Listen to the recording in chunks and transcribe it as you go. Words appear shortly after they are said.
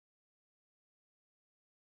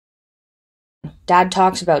one. Dad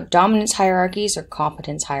talks about dominance hierarchies or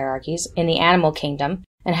competence hierarchies in the animal kingdom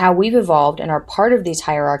and how we've evolved and are part of these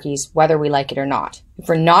hierarchies whether we like it or not. If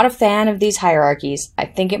we're not a fan of these hierarchies, I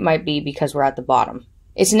think it might be because we're at the bottom.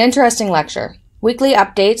 It's an interesting lecture. Weekly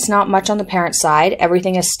updates, not much on the parent side.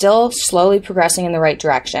 Everything is still slowly progressing in the right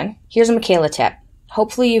direction. Here's a Michaela tip.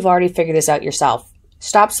 Hopefully you've already figured this out yourself.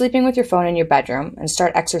 Stop sleeping with your phone in your bedroom and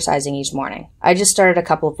start exercising each morning. I just started a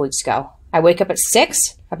couple of weeks ago. I wake up at 6.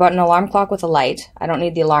 I bought an alarm clock with a light. I don't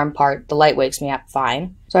need the alarm part. The light wakes me up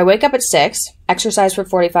fine. So I wake up at 6, exercise for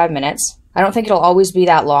 45 minutes. I don't think it'll always be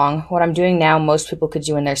that long. What I'm doing now, most people could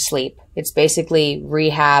do in their sleep. It's basically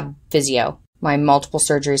rehab physio. My multiple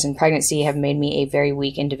surgeries in pregnancy have made me a very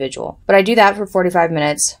weak individual. But I do that for 45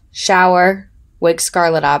 minutes, shower, wake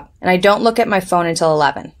Scarlett up, and I don't look at my phone until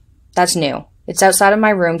 11. That's new. It's outside of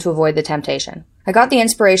my room to avoid the temptation. I got the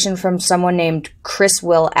inspiration from someone named Chris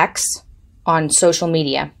Will X on social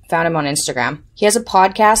media. Found him on Instagram. He has a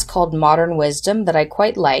podcast called Modern Wisdom that I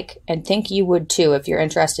quite like and think you would too if you're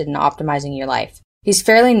interested in optimizing your life. He's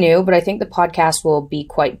fairly new, but I think the podcast will be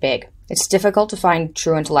quite big. It's difficult to find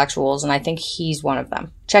true intellectuals, and I think he's one of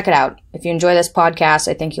them. Check it out. If you enjoy this podcast,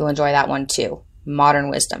 I think you'll enjoy that one too. Modern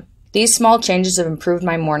Wisdom. These small changes have improved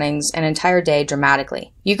my mornings and entire day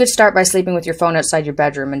dramatically. You could start by sleeping with your phone outside your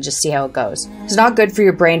bedroom and just see how it goes. It's not good for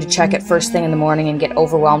your brain to check it first thing in the morning and get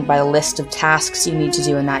overwhelmed by the list of tasks you need to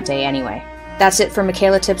do in that day anyway. That's it for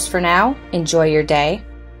Michaela Tips for now. Enjoy your day.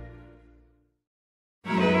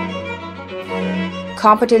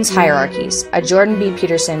 Competence Hierarchies, a Jordan B.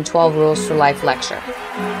 Peterson 12 Rules for Life lecture.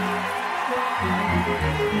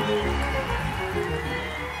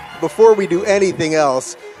 Before we do anything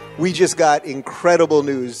else, we just got incredible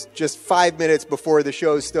news just 5 minutes before the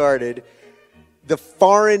show started. The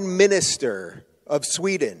foreign minister of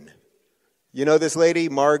Sweden, you know this lady,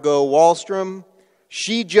 Margot Wallström?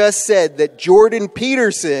 She just said that Jordan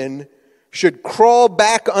Peterson should crawl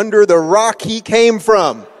back under the rock he came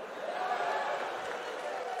from.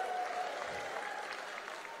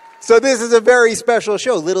 So this is a very special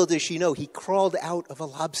show. Little does she know, he crawled out of a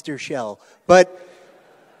lobster shell. But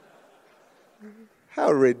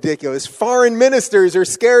how ridiculous. Foreign ministers are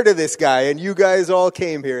scared of this guy, and you guys all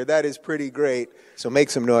came here. That is pretty great. So make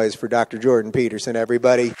some noise for Dr. Jordan Peterson,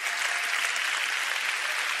 everybody.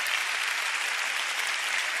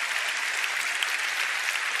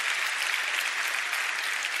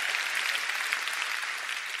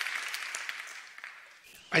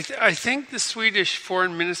 I think the Swedish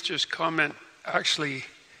foreign minister's comment actually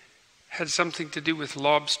had something to do with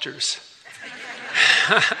lobsters.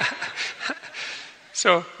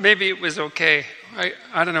 So maybe it was okay.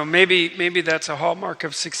 I don't know. Maybe that's a hallmark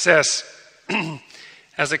of success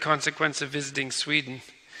as a consequence of visiting Sweden.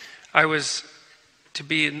 I was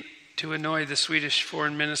to annoy the Swedish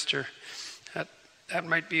foreign minister. That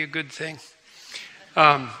might be a good thing.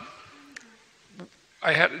 I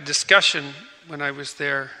had a discussion when I was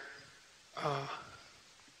there. I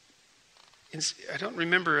don't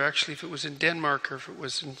remember actually if it was in Denmark or if it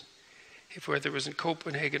was whether it was in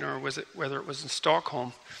Copenhagen or whether it was in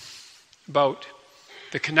Stockholm, about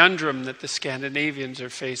the conundrum that the Scandinavians are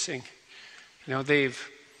facing. You know, they've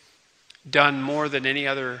done more than any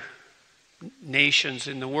other nations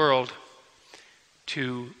in the world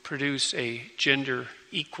to produce a gender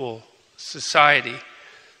equal society.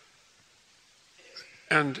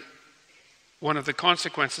 And one of the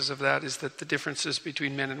consequences of that is that the differences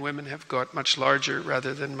between men and women have got much larger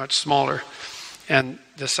rather than much smaller. And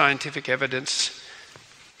the scientific evidence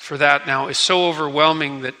for that now is so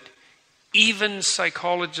overwhelming that even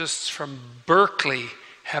psychologists from Berkeley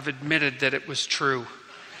have admitted that it was true.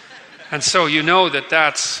 And so you know that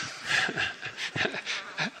that's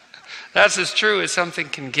as true as something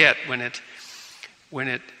can get when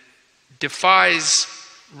it defies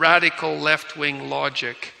radical left-wing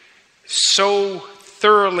logic so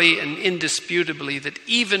thoroughly and indisputably that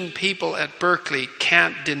even people at Berkeley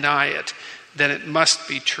can't deny it. Then it must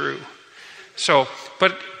be true. So,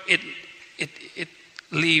 but it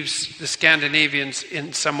leaves the Scandinavians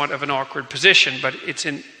in somewhat of an awkward position, but it's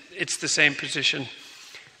the same position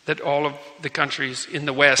that all of the countries in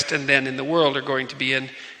the West and then in the world are going to be in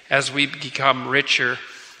as we become richer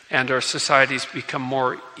and our societies become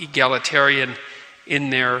more egalitarian in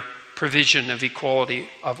their provision of equality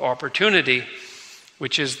of opportunity,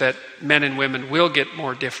 which is that men and women will get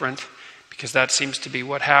more different, because that seems to be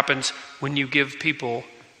what happens when you give people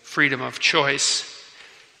freedom of choice.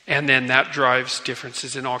 And then that drives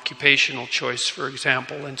differences in occupational choice, for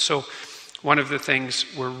example. And so one of the things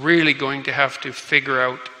we're really going to have to figure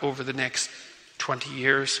out over the next 20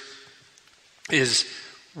 years is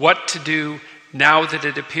what to do now that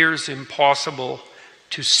it appears impossible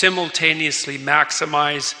to simultaneously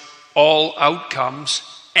maximize all outcomes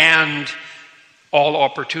and all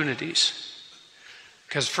opportunities.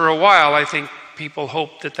 Because for a while, I think people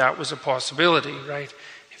hoped that that was a possibility, right?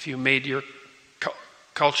 If you made your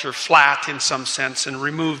culture flat in some sense and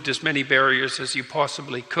removed as many barriers as you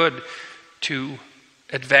possibly could to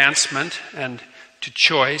advancement and to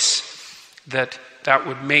choice, that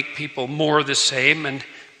would make people more the same, and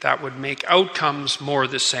that would make outcomes more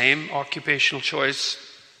the same, occupational choice,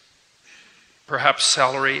 perhaps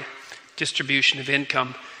salary, distribution of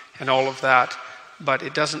income, and all of that. But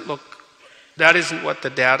it doesn't look, that isn't what the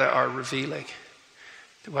data are revealing.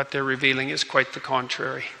 What they're revealing is quite the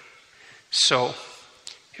contrary. So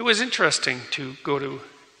it was interesting to go to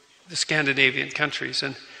the Scandinavian countries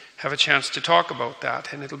and have a chance to talk about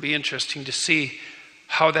that, and it'll be interesting to see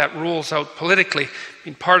how that rolls out politically. I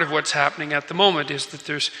mean, part of what's happening at the moment is that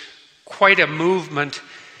there's quite a movement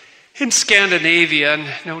in Scandinavia, and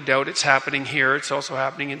no doubt it's happening here, it's also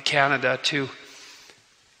happening in Canada, to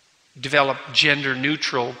develop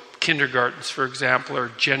gender-neutral kindergartens, for example, or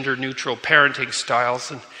gender-neutral parenting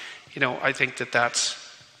styles. And, I think that that's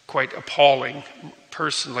quite appalling,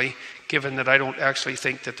 personally, given that I don't actually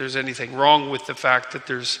think that there's anything wrong with the fact that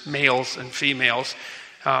there's males and females,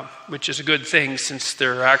 which is a good thing since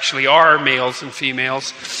there actually are males and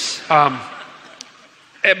females.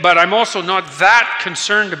 But I'm also not that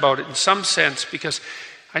concerned about it in some sense, because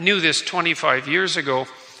I knew this 25 years ago.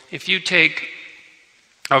 If you take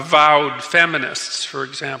avowed feminists, for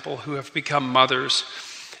example, who have become mothers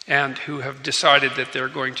and who have decided that they're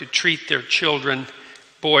going to treat their children,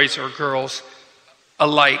 boys or girls,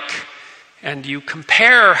 alike, and you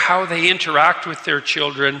compare how they interact with their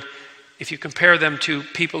children, if you compare them to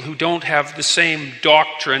people who don't have the same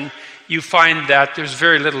doctrine, you find that there's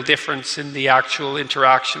very little difference in the actual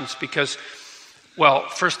interactions because, well,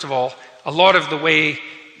 first of all, a lot of the way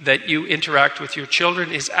that you interact with your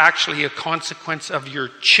children is actually a consequence of your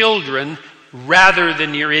children rather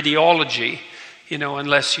than your ideology,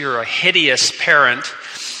 unless you're a hideous parent.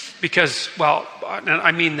 Because, well,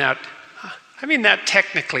 I mean that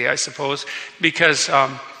technically, I suppose, because,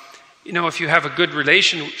 if you have a good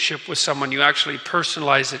relationship with someone, you actually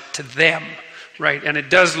personalize it to them, right? And it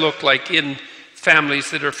does look like in families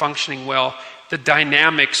that are functioning well, the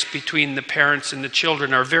dynamics between the parents and the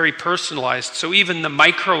children are very personalized. So even the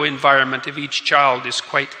microenvironment of each child is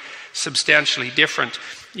quite substantially different.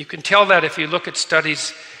 You can tell that if you look at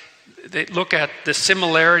studies that look at the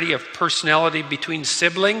similarity of personality between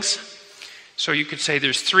siblings. So you could say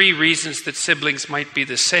there's 3 reasons that siblings might be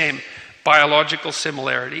the same. Biological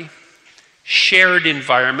similarity, shared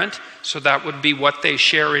environment, so that would be what they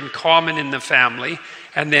share in common in the family,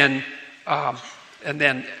 and then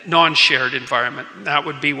non-shared environment. That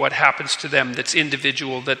would be what happens to them that's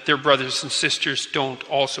individual, that their brothers and sisters don't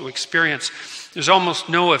also experience. There's almost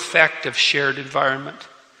no effect of shared environment.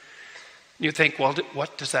 You think, well,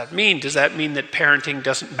 what does that mean? Does that mean that parenting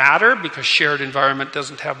doesn't matter because shared environment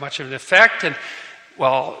doesn't have much of an effect? And,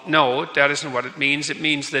 well, no, that isn't what it means. It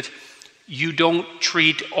means that you don't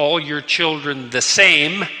treat all your children the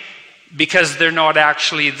same because they're not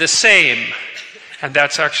actually the same. And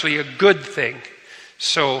that's actually a good thing.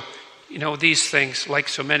 So, these things, like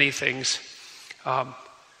so many things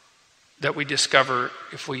that we discover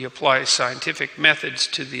if we apply scientific methods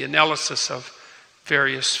to the analysis of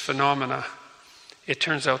various phenomena, it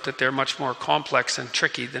turns out that they're much more complex and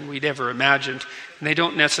tricky than we'd ever imagined. And they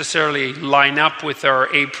don't necessarily line up with our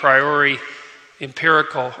a priori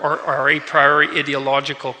empirical or our a priori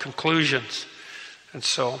ideological conclusions. And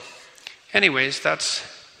so, anyways, that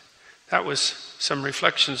was some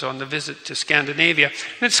reflections on the visit to Scandinavia.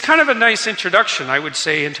 And it's kind of a nice introduction, I would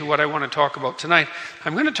say, into what I want to talk about tonight.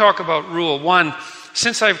 I'm going to talk about Rule 1.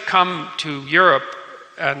 Since I've come to Europe,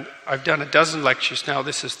 and I've done a dozen lectures now,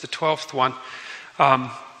 this is the 12th one,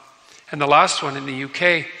 and the last one in the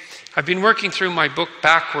UK, I've been working through my book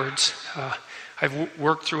backwards. I've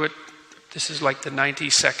worked through it, this is like the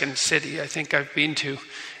 92nd city I think I've been to,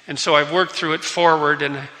 and so I've worked through it forward,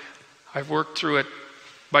 and I've worked through it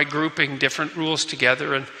by grouping different rules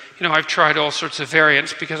together. And, I've tried all sorts of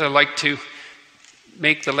variants because I like to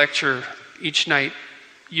make the lecture each night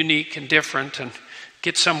unique and different and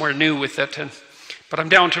get somewhere new with it. But I'm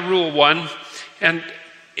down to Rule 1, and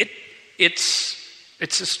it's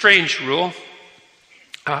a strange rule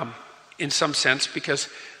in some sense because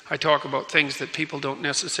I talk about things that people don't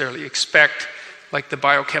necessarily expect, like the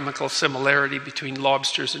biochemical similarity between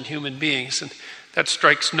lobsters and human beings. And that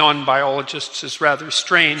strikes non-biologists as rather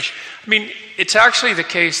strange. I mean, it's actually the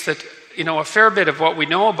case that, a fair bit of what we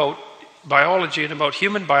know about biology and about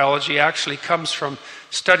human biology actually comes from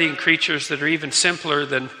studying creatures that are even simpler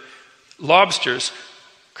than lobsters,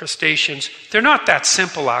 crustaceans. They're not that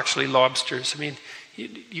simple, actually, lobsters. I mean,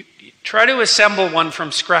 you try to assemble one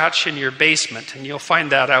from scratch in your basement, and you'll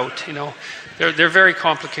find that out. You know, they're very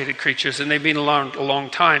complicated creatures, and they've been around a long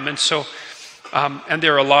time, and so and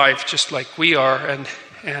they're alive just like we are,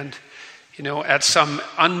 and you know, at some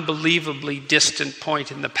unbelievably distant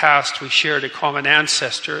point in the past, we shared a common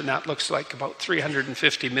ancestor, and that looks like about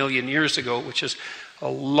 350 million years ago, which is a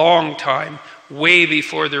long time, way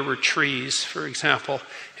before there were trees, for example.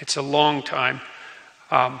 It's a long time.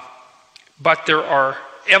 But there are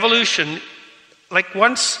evolution, like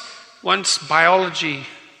once biology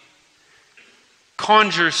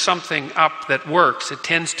conjures something up that works, it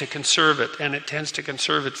tends to conserve it, and it tends to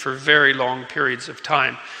conserve it for very long periods of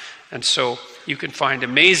time. And so you can find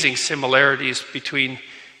amazing similarities between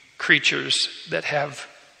creatures that have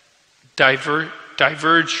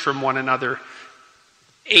diverged from one another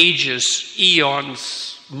ages,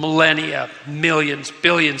 eons, millennia, millions,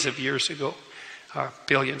 billions of years ago.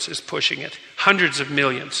 Billions is pushing it. Hundreds of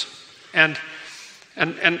millions. And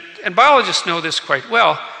biologists know this quite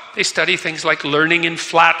well. They study things like learning in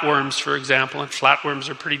flatworms, for example, and flatworms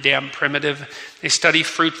are pretty damn primitive. They study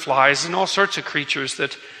fruit flies and all sorts of creatures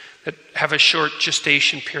that have a short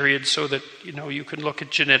gestation period so that, you know, you can look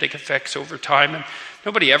at genetic effects over time. And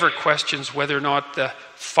nobody ever questions whether or not the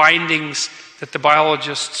findings that the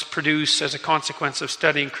biologists produce as a consequence of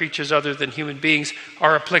studying creatures other than human beings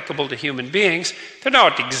are applicable to human beings. They're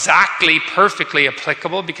not exactly perfectly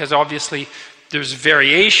applicable because obviously there's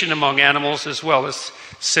variation among animals as well as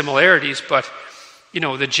similarities, but you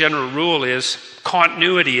know, the general rule is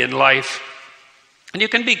continuity in life. And you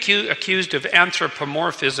can be accused of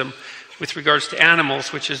anthropomorphism with regards to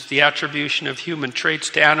animals, which is the attribution of human traits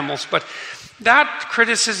to animals, but that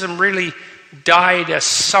criticism really died a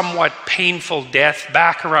somewhat painful death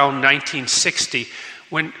back around 1960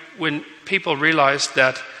 when people realized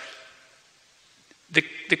that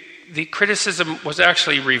the criticism was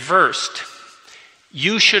actually reversed.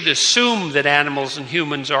 You should assume that animals and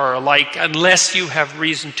humans are alike unless you have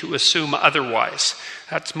reason to assume otherwise.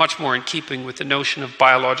 That's much more in keeping with the notion of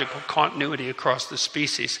biological continuity across the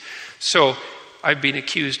species. So I've been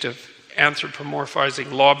accused of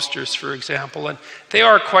anthropomorphizing lobsters, for example, and they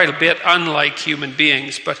are quite a bit unlike human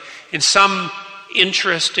beings, but in some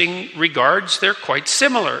interesting regards, they're quite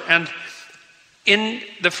similar. And in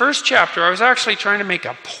the first chapter, I was actually trying to make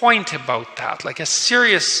a point about that, like a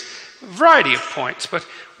serious variety of points, but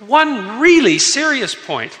one really serious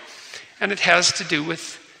point, and it has to do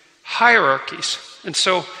with hierarchies. And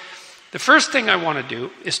so the first thing I want to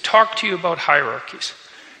do is talk to you about hierarchies.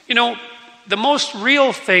 You know, the most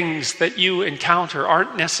real things that you encounter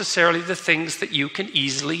aren't necessarily the things that you can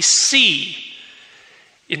easily see.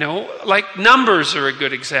 You know, like numbers are a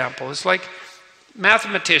good example. It's like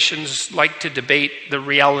mathematicians like to debate the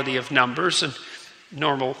reality of numbers, and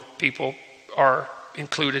normal people are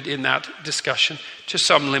included in that discussion to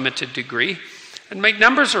some limited degree. And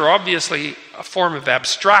numbers are obviously a form of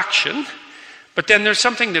abstraction, but then there's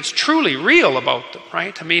something that's truly real about them,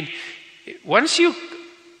 right? I mean, once you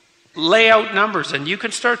lay out numbers and you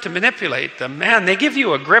can start to manipulate them, man, they give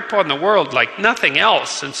you a grip on the world like nothing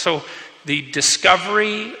else. And so the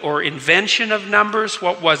discovery or invention of numbers,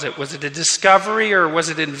 what was it? Was it a discovery or was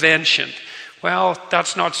it invention? Well,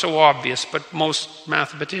 that's not so obvious, but most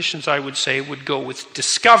mathematicians, I would say, would go with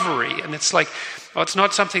discovery. And it's like, well, it's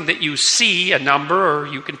not something that you see, a number, or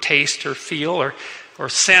you can taste or feel or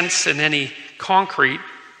sense in any concrete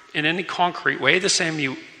way, the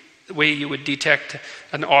same way you would detect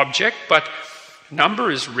an object, but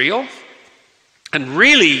number is real, and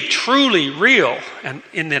really, truly real, and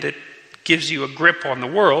in that it gives you a grip on the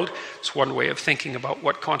world. It's one way of thinking about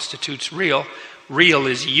what constitutes real. Real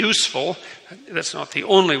is useful. That's not the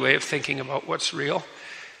only way of thinking about what's real.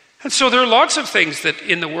 And so there are lots of things that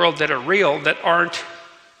in the world that are real that aren't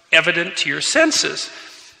evident to your senses.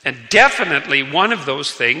 And definitely one of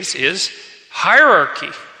those things is hierarchy.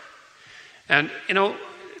 And, you know,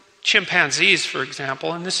 chimpanzees, for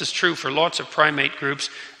example, and this is true for lots of primate groups,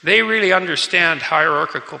 they really understand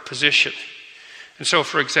hierarchical position. And so,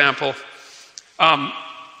 for example,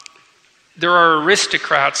 there are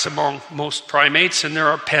aristocrats among most primates, and there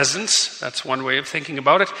are peasants. That's one way of thinking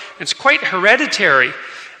about it. And it's quite hereditary.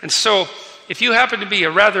 And so, if you happen to be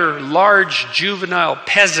a rather large juvenile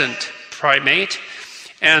peasant primate,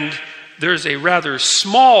 and there's a rather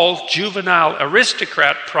small juvenile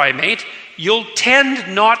aristocrat primate, you'll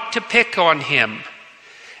tend not to pick on him.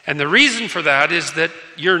 And the reason for that is that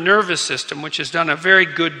your nervous system, which has done a very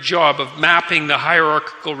good job of mapping the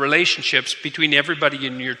hierarchical relationships between everybody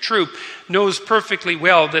in your troop, knows perfectly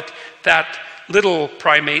well that that little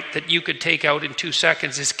primate that you could take out in 2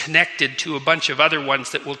 seconds is connected to a bunch of other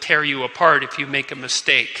ones that will tear you apart if you make a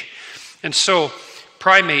mistake. And so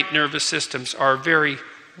primate nervous systems are very,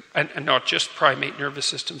 and not just primate nervous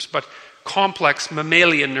systems, but complex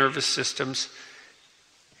mammalian nervous systems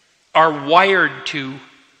are wired to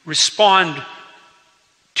respond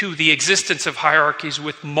to the existence of hierarchies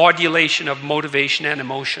with modulation of motivation and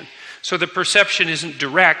emotion. So the perception isn't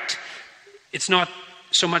direct. It's not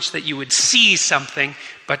so much that you would see something,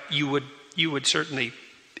 but you would certainly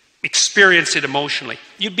experience it emotionally.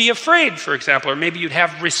 You'd be afraid, for example, or maybe you'd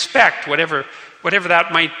have respect, whatever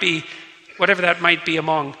that might be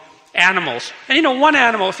among animals. And you know, one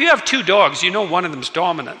animal, if you have 2 dogs, you know one of them's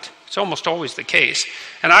dominant. It's almost always the case.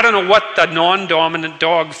 And I don't know what the non-dominant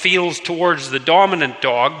dog feels towards the dominant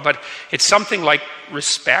dog, but it's something like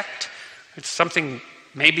respect. It's something,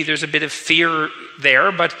 maybe there's a bit of fear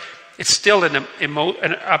there, but it's still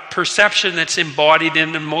a perception that's embodied in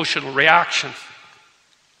an emotional reaction.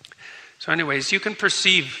 So anyways, you can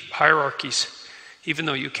perceive hierarchies even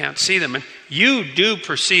though you can't see them. And you do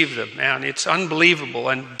perceive them, man. It's unbelievable.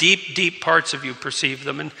 And deep, deep parts of you perceive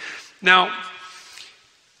them. And now,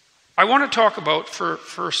 I want to talk about for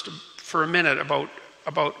a minute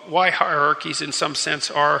about why hierarchies in some sense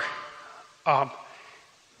are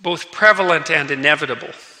both prevalent and inevitable.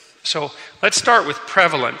 So let's start with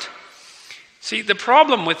prevalent. See, the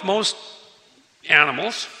problem with most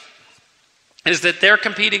animals is that they're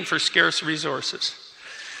competing for scarce resources.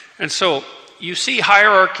 And so you see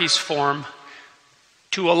hierarchies form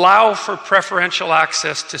to allow for preferential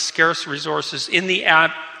access to scarce resources in the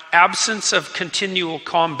absence of continual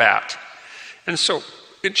combat. And so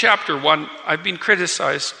in chapter 1, I've been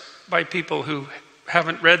criticized by people who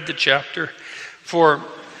haven't read the chapter for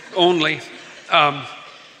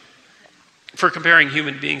comparing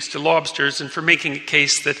human beings to lobsters, and for making a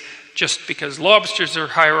case that just because lobsters are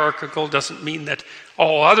hierarchical doesn't mean that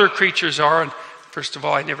all other creatures are. And first of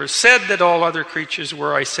all, I never said that all other creatures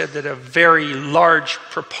were. I said that a very large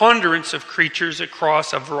preponderance of creatures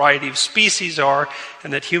across a variety of species are,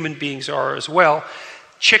 and that human beings are as well.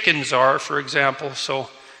 Chickens are, for example. So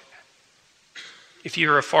if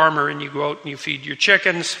you're a farmer and you go out and you feed your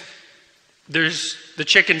chickens, there's the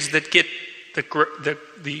chickens that get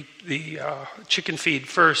the chicken feed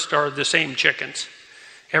first are the same chickens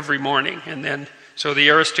every morning. And then, so the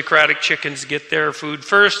aristocratic chickens get their food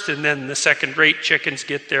first, and then the second-rate chickens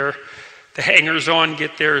get the hangers-on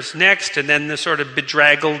get theirs next, and then the sort of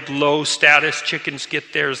bedraggled, low-status chickens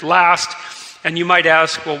get theirs last. And you might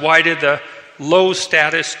ask, well, why did the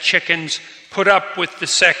low-status chickens put up with the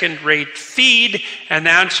second-rate feed? And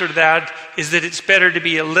the answer to that is that it's better to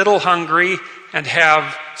be a little hungry and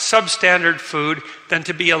have substandard food than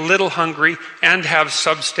to be a little hungry and have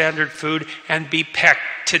substandard food and be pecked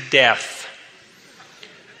to death.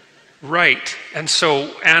 Right. And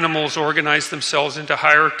so animals organize themselves into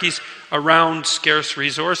hierarchies around scarce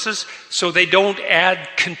resources so they don't add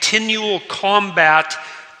continual combat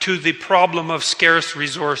to the problem of scarce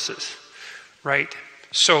resources. Right?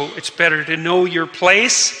 So it's better to know your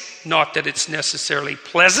place. Not that it's necessarily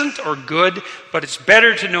pleasant or good, but it's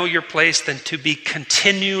better to know your place than to be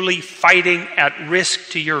continually fighting at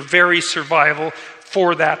risk to your very survival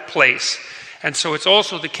for that place. And so it's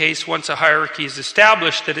also the case, once a hierarchy is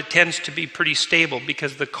established, that it tends to be pretty stable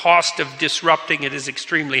because the cost of disrupting it is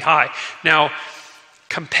extremely high. Now,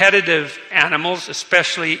 competitive animals,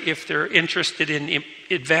 especially if they're interested in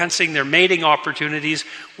advancing their mating opportunities,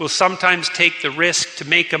 will sometimes take the risk to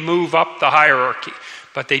make a move up the hierarchy.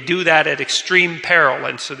 But they do that at extreme peril,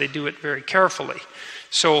 and so they do it very carefully.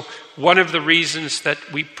 So one of the reasons that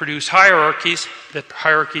we produce hierarchies, that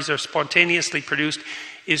hierarchies are spontaneously produced,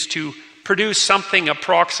 is to produce something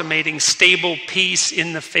approximating stable peace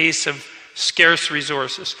in the face of scarce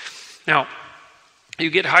resources. Now, you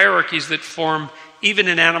get hierarchies that form even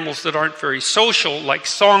in animals that aren't very social, like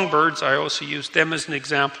songbirds. I also used them as an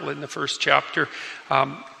example in the first chapter.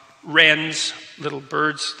 Wrens, little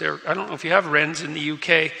birds. I don't know if you have wrens in the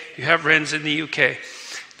UK. You have wrens in the UK.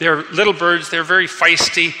 They're little birds. They're very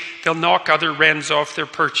feisty. They'll knock other wrens off their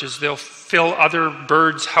perches. They'll fill other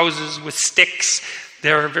birds' houses with sticks.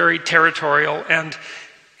 They're very territorial. And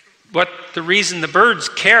the reason the birds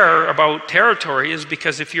care about territory is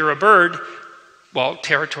because if you're a bird, well,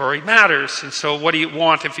 territory matters. And so what do you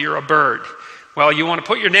want if you're a bird? Well, you want to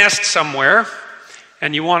put your nest somewhere,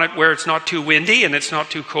 and you want it where it's not too windy, and it's not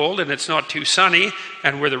too cold, and it's not too sunny,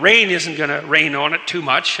 and where the rain isn't going to rain on it too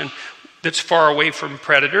much. And that's far away from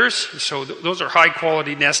predators. So those are high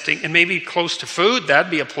quality nesting, and maybe close to food,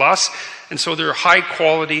 that'd be a plus. And so they're high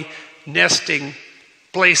quality nesting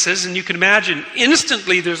places. And you can imagine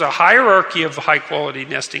instantly there's a hierarchy of high quality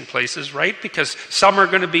nesting places, right? Because some are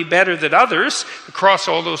going to be better than others across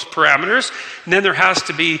all those parameters. And then there has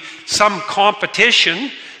to be some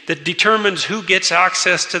competition that determines who gets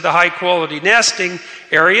access to the high quality nesting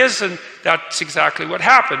areas, and that's exactly what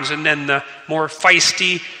happens. And then the more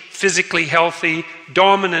feisty, physically healthy,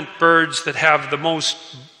 dominant birds that have the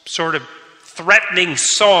most sort of threatening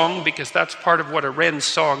song, because that's part of what a wren's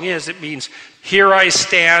song is. It means, here I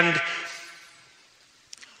stand,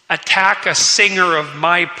 attack a singer of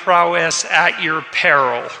my prowess at your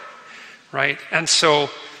peril, right? And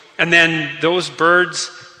then those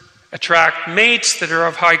birds attract mates that are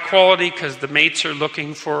of high quality, because the mates are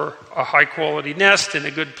looking for a high quality nest and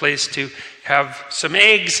a good place to have some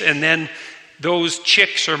eggs, and then those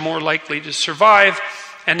chicks are more likely to survive.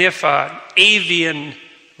 And if an avian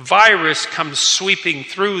virus comes sweeping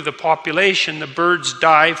through the population, the birds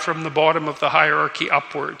die from the bottom of the hierarchy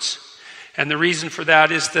upwards. And the reason for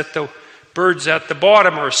that is that the birds at the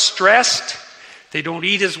bottom are stressed, they don't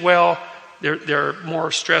eat as well, they're more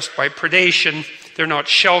stressed by predation, they're not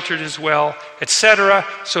sheltered as well, etc.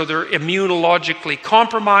 So they're immunologically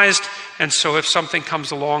compromised, and so if something comes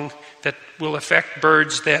along that will affect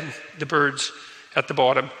birds, then the birds at the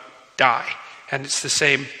bottom die. And it's the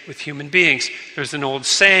same with human beings. There's an old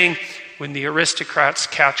saying, when the aristocrats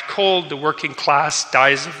catch cold, the working class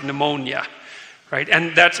dies of pneumonia, right?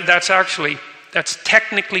 And that's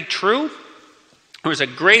technically true. There was a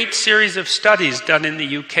great series of studies done in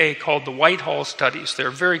the UK called the Whitehall studies.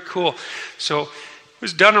 They're very cool. So it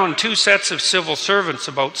was done on 2 sets of civil servants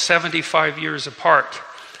about 75 years apart.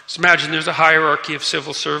 So imagine there's a hierarchy of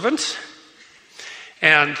civil servants,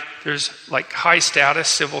 and there's like high status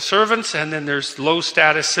civil servants, and then there's low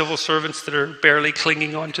status civil servants that are barely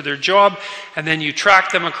clinging on to their job, and then you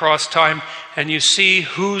track them across time and you see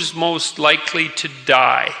who's most likely to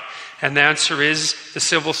die. And the answer is the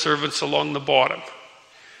civil servants along the bottom.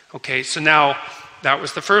 Okay, so now that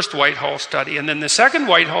was the first Whitehall study. And then the second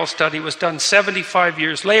Whitehall study was done 75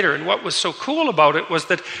 years later. And what was so cool about it was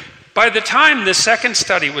that by the time the second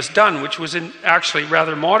study was done, which was in actually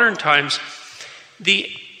rather modern times, the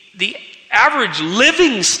average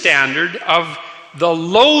living standard of the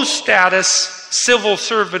low status civil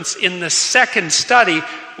servants in the second study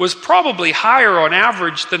was probably higher on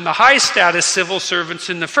average than the high status civil servants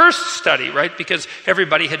in the first study, right? Because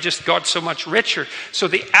everybody had just got so much richer. So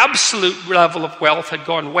the absolute level of wealth had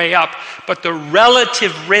gone way up, but the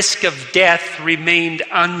relative risk of death remained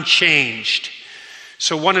unchanged.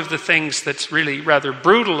 So one of the things that's really rather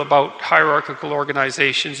brutal about hierarchical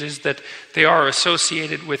organizations is that they are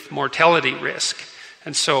associated with mortality risk.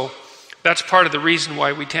 And so that's part of the reason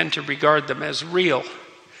why we tend to regard them as real.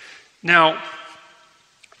 Now,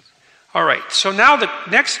 all right, so now the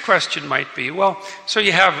next question might be, well, so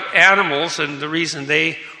you have animals, and the reason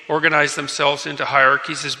they organize themselves into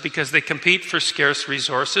hierarchies is because they compete for scarce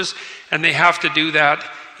resources, and they have to do that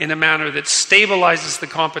in a manner that stabilizes the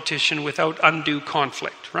competition without undue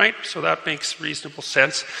conflict, right? So that makes reasonable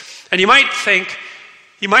sense. And you might think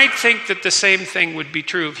that the same thing would be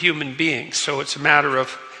true of human beings. So it's a matter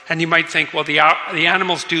of, and you might think, well, the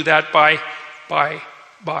animals do that by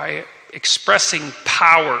expressing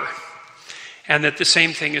power, and that the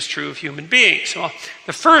same thing is true of human beings. Well,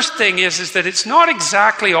 the first thing is that it's not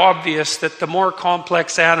exactly obvious that the more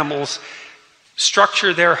complex animals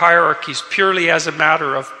structure their hierarchies purely as a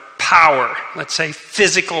matter of power, let's say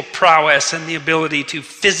physical prowess and the ability to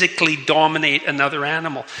physically dominate another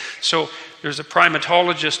animal. So there's a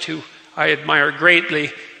primatologist who I admire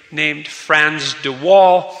greatly named Franz de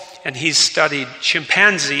Waal, and he's studied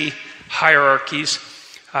chimpanzee hierarchies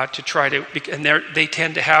to try to, and they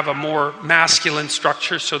tend to have a more masculine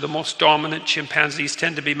structure, so the most dominant chimpanzees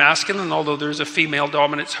tend to be masculine, although there's a female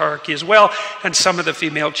dominance hierarchy as well, and some of the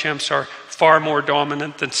female chimps are far more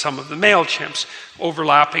dominant than some of the male chimps.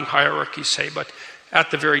 Overlapping hierarchies, say, but at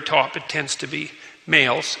the very top it tends to be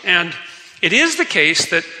males. And it is the case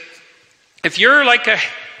that if you're like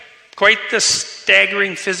quite the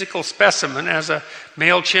staggering physical specimen as a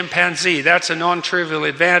male chimpanzee, that's a non-trivial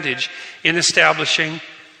advantage in establishing,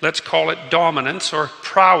 let's call it dominance or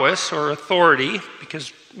prowess or authority,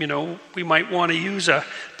 because, you know, we might want to use a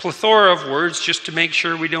plethora of words just to make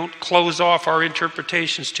sure we don't close off our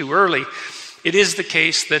interpretations too early. It is the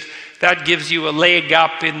case that that gives you a leg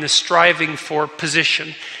up in the striving for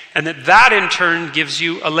position. And that in turn gives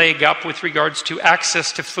you a leg up with regards to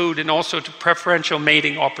access to food and also to preferential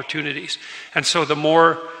mating opportunities. And so the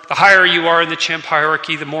higher you are in the chimp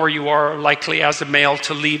hierarchy, the more you are likely as a male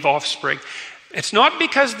to leave offspring. It's not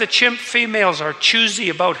because the chimp females are choosy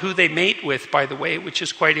about who they mate with, by the way, which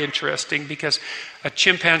is quite interesting, because a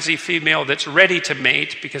chimpanzee female that's ready to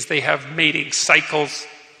mate, because they have mating cycles,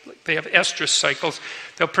 they have estrus cycles,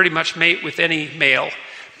 they'll pretty much mate with any male.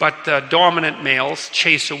 But the dominant males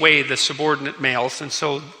chase away the subordinate males, and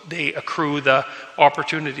so they accrue the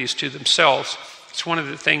opportunities to themselves. It's one of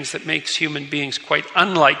the things that makes human beings quite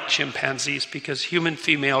unlike chimpanzees, because human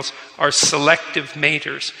females are selective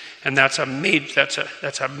maters, and that's a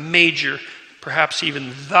major, perhaps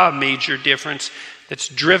even the major difference that's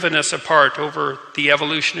driven us apart over the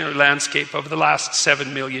evolutionary landscape of the last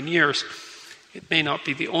 7 million years. It may not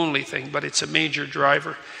be the only thing, but it's a major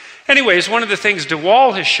driver. Anyways, one of the things de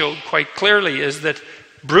Waal has showed quite clearly is that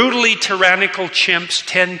brutally tyrannical chimps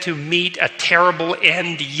tend to meet a terrible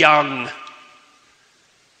end young.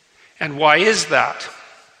 And why is that?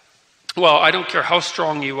 Well, I don't care how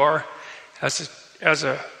strong you are as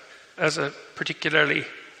a particularly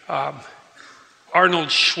Arnold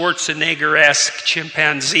Schwarzenegger-esque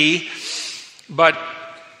chimpanzee, but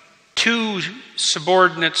 2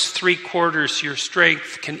 subordinates, 3/4 your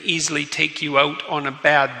strength can easily take you out on a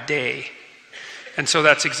bad day. And so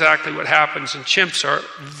that's exactly what happens. And chimps are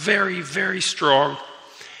very, very strong.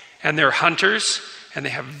 And they're hunters, and they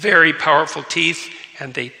have very powerful teeth,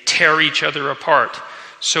 and they tear each other apart.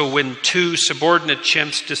 So when 2 subordinate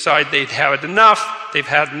chimps decide they've had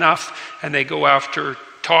enough, and they go after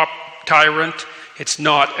top tyrant, it's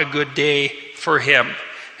not a good day for him.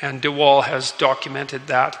 And de Waal has documented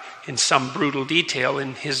that in some brutal detail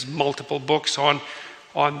in his multiple books on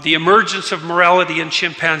the emergence of morality in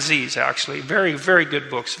chimpanzees, actually. Very, very good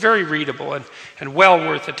books, very readable and well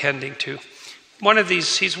worth attending to.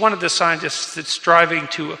 He's one of the scientists that's striving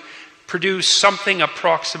to produce something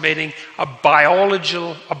approximating a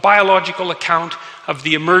biological account of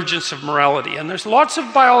the emergence of morality. And there's lots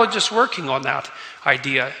of biologists working on that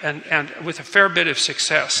idea, and with a fair bit of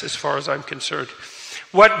success as far as I'm concerned.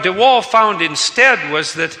 What de Waal found instead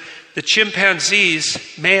was that the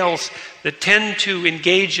chimpanzees, males, that tend to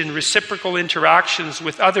engage in reciprocal interactions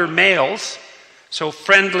with other males, so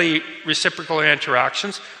friendly reciprocal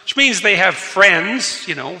interactions, which means they have friends,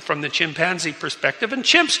 from the chimpanzee perspective, and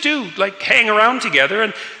chimps do, hang around together,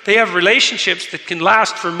 and they have relationships that can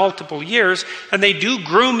last for multiple years, and they do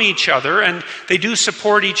groom each other, and they do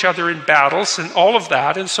support each other in battles, and all of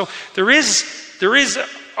that. And so there is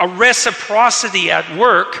a reciprocity at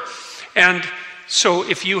work. And so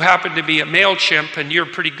if you happen to be a male chimp and you're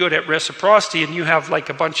pretty good at reciprocity and you have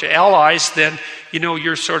a bunch of allies, then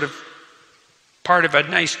you're sort of part of a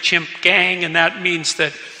nice chimp gang, and that means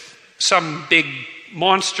that some big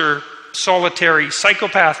monster solitary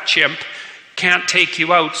psychopath chimp can't take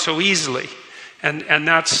you out so easily. And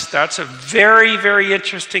that's a very, very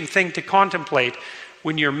interesting thing to contemplate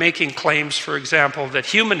when you're making claims, for example, that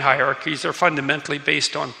human hierarchies are fundamentally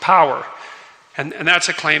based on power. And that's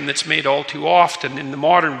a claim that's made all too often in the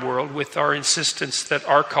modern world, with our insistence that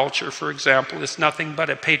our culture, for example, is nothing but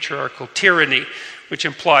a patriarchal tyranny, which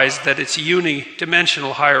implies that it's a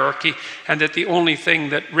unidimensional hierarchy, and that the only thing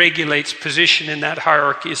that regulates position in that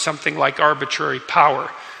hierarchy is something like arbitrary power.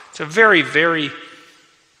 It's a very, very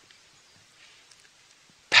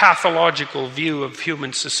pathological view of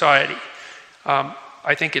human society.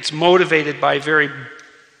 I think it's motivated by very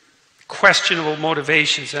questionable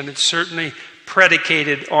motivations, and it's certainly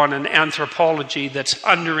predicated on an anthropology that's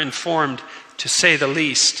underinformed, to say the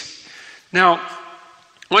least. Now,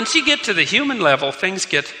 once you get to the human level, things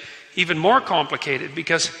get even more complicated,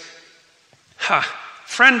 because a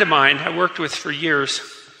friend of mine I worked with for years,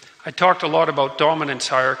 I talked a lot about dominance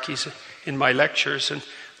hierarchies in my lectures,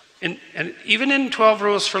 and even in 12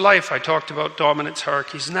 Rules for Life I talked about dominance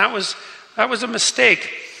hierarchies, and that was a mistake.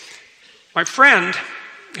 My friend,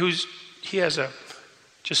 he has a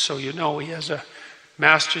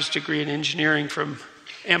master's degree in engineering from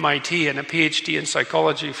MIT and a PhD in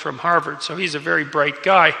psychology from Harvard, so he's a very bright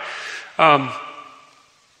guy.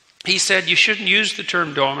 He said, you shouldn't use the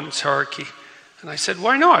term dominance hierarchy. And I said,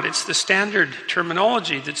 why not? It's the standard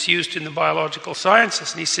terminology that's used in the biological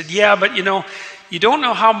sciences. And he said, yeah, but you don't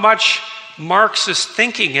know how much Marxist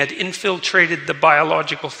thinking had infiltrated the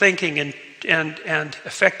biological thinking and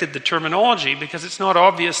affected the terminology, because it's not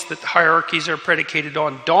obvious that hierarchies are predicated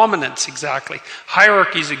on dominance exactly.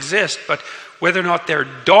 Hierarchies exist, but whether or not they're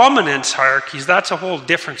dominance hierarchies, that's a whole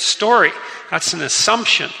different story. That's an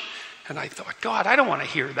assumption. And I thought, God, I don't want to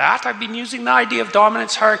hear that. I've been using the idea of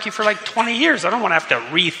dominance hierarchy for like 20 years. I don't want to have to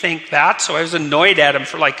rethink that. So I was annoyed at him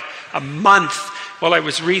for like a month while I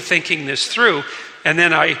was rethinking this through. And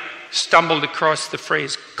then I stumbled across the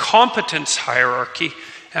phrase competence hierarchy.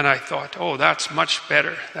 And I thought, oh, that's much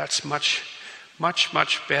better. That's much, much,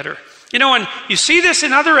 much better. You know, and you see this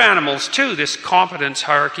in other animals too, this competence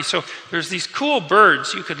hierarchy. So there's these cool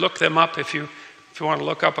birds. You could look them up if you want to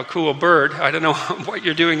look up a cool bird. I don't know what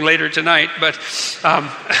you're doing later tonight, but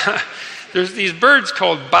there's these birds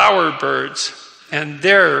called bowerbirds, and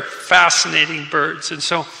they're fascinating birds. And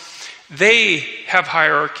so they have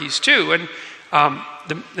hierarchies too. And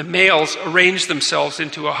the males arrange themselves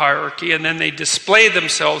into a hierarchy, and then they display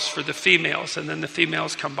themselves for the females, and then the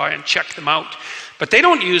females come by and check them out. But they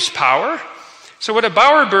don't use power. So what a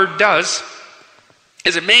bowerbird does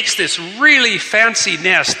is it makes this really fancy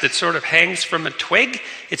nest that sort of hangs from a twig.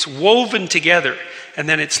 It's woven together, and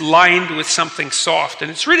then it's lined with something soft. And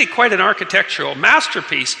it's really quite an architectural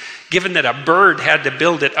masterpiece, given that a bird had to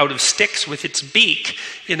build it out of sticks with its beak.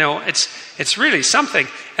 You know, it's really something.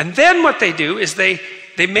 And then what they do is they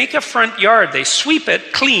make a front yard. They sweep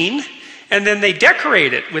it clean, and then they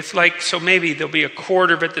decorate it with so maybe there'll be a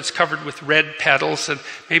quarter of it that's covered with red petals, and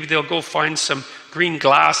maybe they'll go find some green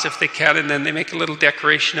glass if they can, and then they make a little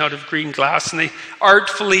decoration out of green glass, and they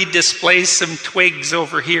artfully display some twigs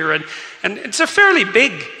over here, and it's a fairly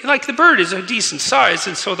big, like the bird is a decent size,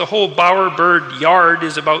 and so the whole bowerbird yard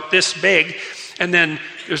is about this big, and then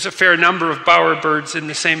there's a fair number of bowerbirds in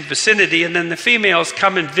the same vicinity, and then the females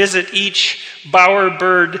come and visit each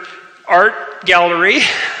bowerbird art gallery,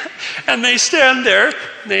 and they stand there,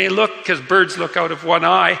 and they look, because birds look out of one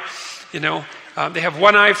eye, you know. They have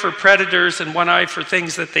one eye for predators and one eye for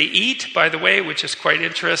things that they eat, by the way, which is quite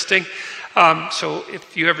interesting. So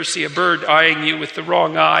if you ever see a bird eyeing you with the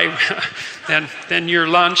wrong eye, then you're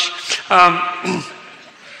lunch.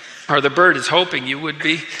 Or the bird is hoping you would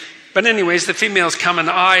be. But anyways, the females come and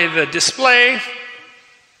eye the display,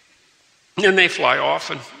 and they fly off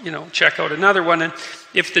and, you know, check out another one. And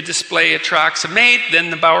if the display attracts a mate, then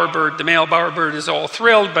the male bowerbird is all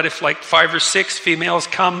thrilled. But if like 5 or 6 females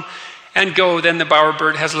come and go, then the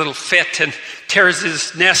bowerbird has a little fit and tears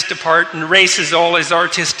his nest apart and erases all his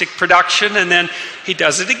artistic production, and then he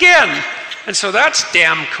does it again. And so that's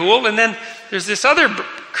damn cool. And then there's this other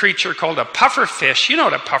creature called a pufferfish. You know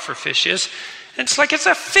what a pufferfish is. And it's like, it's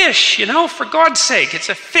a fish, you know, for God's sake, it's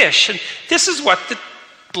a fish. And this is what the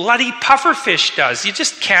bloody pufferfish does. You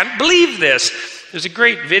just can't believe this. There's a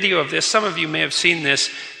great video of this. Some of you may have seen this.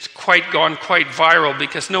 It's gone quite viral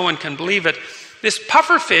because no one can believe it. This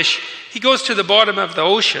pufferfish, he goes to the bottom of the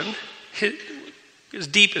ocean, as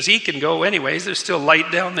deep as he can go anyways, there's still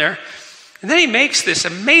light down there. And then he makes this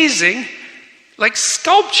amazing, like,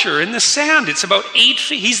 sculpture in the sand. It's about 8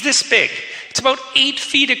 feet, he's this big. It's about 8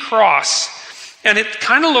 feet across. And it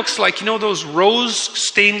kind of looks like, you know, those rose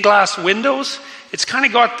stained glass windows? It's kind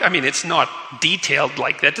of got, I mean, it's not detailed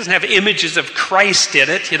like that. It doesn't have images of Christ in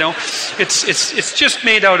it, you know. It's just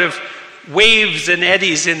made out of waves and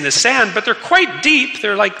eddies in the sand, but they're quite deep.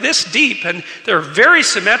 They're like this deep, and they're very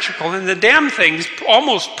symmetrical, and the damn thing's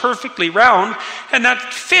almost perfectly round. And that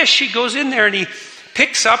fish, he goes in there and he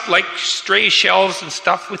picks up like stray shells and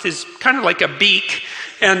stuff with his kind of like a beak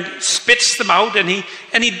and spits them out, and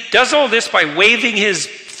he does all this by waving his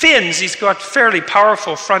fins. He's got fairly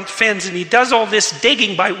powerful front fins, and he does all this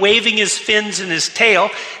digging by waving his fins and his tail,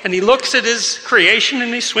 and he looks at his creation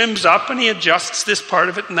and he swims up and he adjusts this part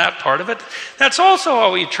of it and that part of it. That's also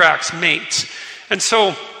how he attracts mates. And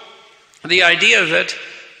so the idea that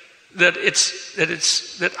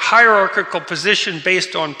hierarchical position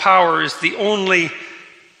based on power is the only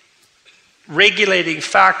regulating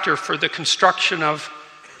factor for the construction of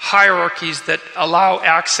hierarchies that allow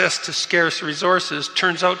access to scarce resources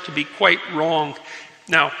turns out to be quite wrong.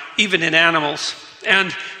 Now, even in animals.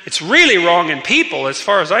 And it's really wrong in people as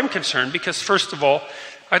far as I'm concerned, because first of all,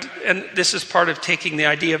 and this is part of taking the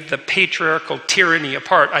idea of the patriarchal tyranny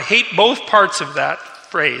apart. I hate both parts of that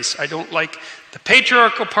phrase. I don't like the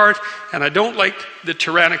patriarchal part, and I don't like the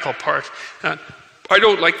tyrannical part. I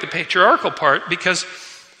don't like the patriarchal part because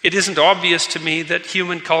it isn't obvious to me that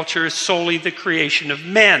human culture is solely the creation of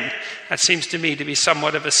men. That seems to me to be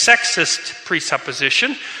somewhat of a sexist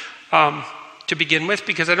presupposition to begin with,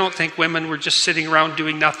 because I don't think women were just sitting around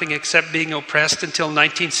doing nothing except being oppressed until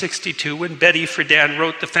 1962 when Betty Friedan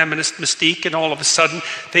wrote The Feminist Mystique, and all of a sudden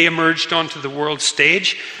they emerged onto the world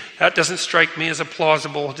stage. That doesn't strike me as a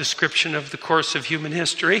plausible description of the course of human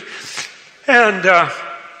history. And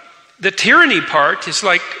the tyranny part is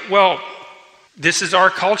like, well, this is our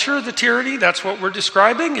culture, the tyranny. That's what we're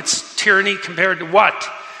describing. It's tyranny compared to what?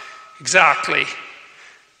 exactly.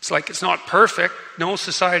 It's like it's not perfect. No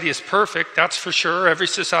society is perfect, that's for sure. Every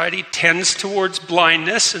society tends towards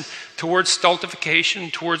blindness and towards stultification,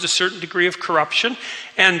 towards a certain degree of corruption.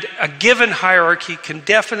 And a given hierarchy can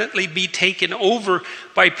definitely be taken over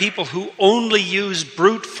by people who only use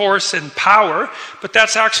brute force and power. But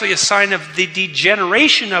that's actually a sign of the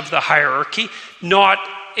degeneration of the hierarchy, not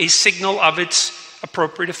a signal of its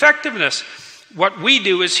appropriate effectiveness. What we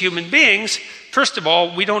do as human beings, first of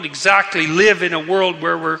all, we don't exactly live in a world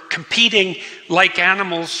where we're competing like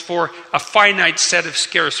animals for a finite set of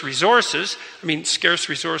scarce resources. I mean, scarce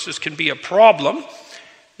resources can be a problem.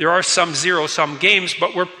 There are some zero-sum games,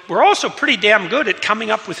 but we're also pretty damn good at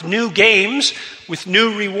coming up with new games, with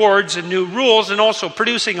new rewards and new rules, and also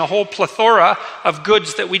producing a whole plethora of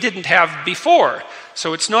goods that we didn't have before.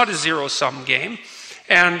 So it's not a zero-sum game.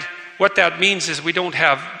 And what that means is we don't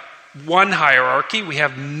have one hierarchy, we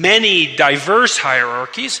have many diverse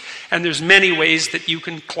hierarchies, and there's many ways that you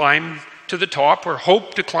can climb to the top, or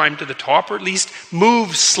hope to climb to the top, or at least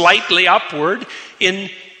move slightly upward in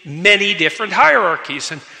many different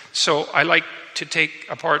hierarchies. And so I like to take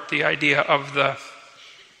apart the idea of the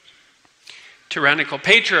tyrannical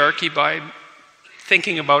patriarchy by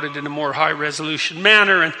thinking about it in a more high-resolution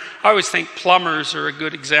manner. And I always think plumbers are a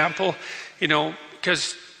good example,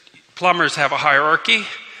 because plumbers have a hierarchy.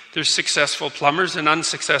 There's successful plumbers and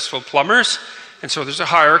unsuccessful plumbers. And so there's a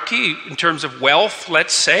hierarchy in terms of wealth,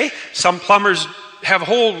 let's say. Some plumbers have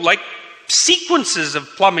whole, sequences of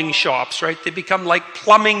plumbing shops, right? They become like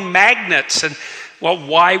plumbing magnets. And, well,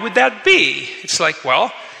 why would that be? It's like,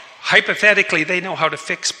 well, hypothetically, they know how to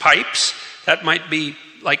fix pipes. That might be,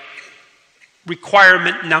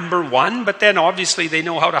 requirement number one. But then, obviously, they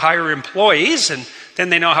know how to hire employees. And then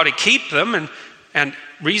they know how to keep them. And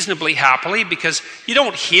reasonably happily, because you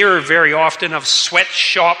don't hear very often of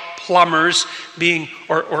sweatshop plumbers being,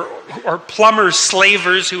 or plumber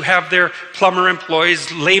slavers who have their plumber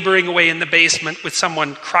employees laboring away in the basement with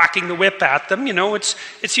someone cracking the whip at them.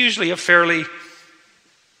 It's usually a fairly,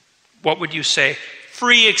 what would you say,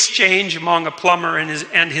 free exchange among a plumber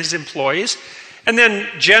and his employees. And then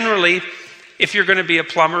generally, if you're going to be a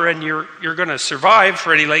plumber and you're going to survive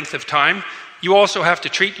for any length of time, you also have to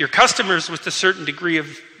treat your customers with a certain degree of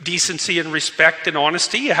decency and respect and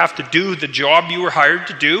honesty. You have to do the job you were hired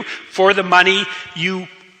to do for the money you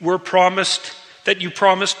promised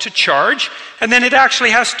to charge. And then it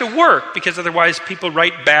actually has to work, because otherwise people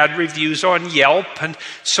write bad reviews on Yelp and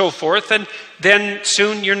so forth, and then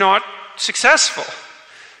soon you're not successful.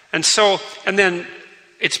 And then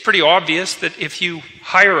it's pretty obvious that if you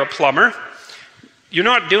hire a plumber, you're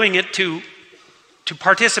not doing it to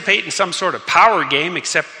participate in some sort of power game,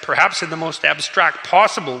 except perhaps in the most abstract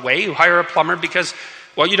possible way. You hire a plumber because,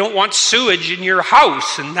 well, you don't want sewage in your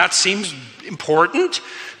house, and that seems important,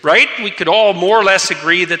 right? We could all more or less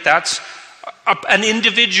agree that that's an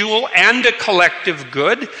individual and a collective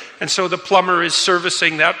good, and so the plumber is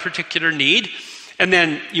servicing that particular need. And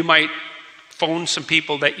then you might phone some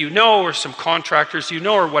people that you know, or some contractors you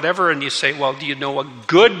know, or whatever, and you say, well, do you know a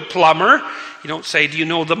good plumber? You don't say, do you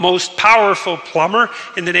know the most powerful plumber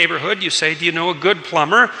in the neighborhood? You say, do you know a good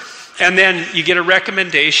plumber? And then you get a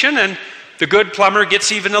recommendation, and the good plumber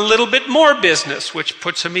gets even a little bit more business, which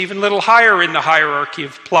puts him even a little higher in the hierarchy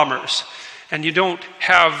of plumbers. And you don't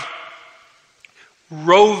have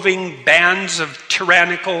roving bands of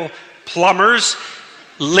tyrannical plumbers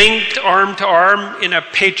linked arm to arm in a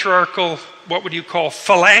patriarchal, what would you call,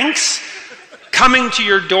 phalanx, coming to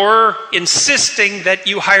your door insisting that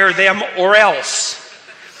you hire them or else.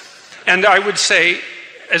 And I would say,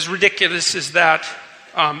 as ridiculous as that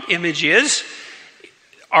image is,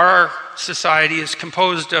 our society is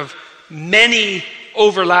composed of many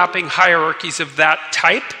overlapping hierarchies of that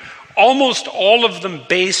type, almost all of them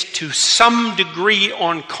based to some degree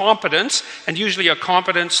on competence, and usually a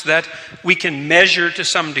competence that we can measure to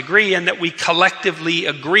some degree and that we collectively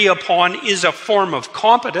agree upon is a form of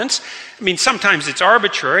competence. I mean, sometimes it's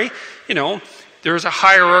arbitrary. There's a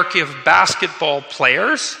hierarchy of basketball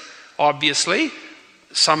players, obviously.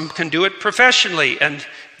 Some can do it professionally, and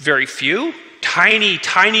very few. Tiny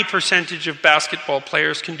percentage of basketball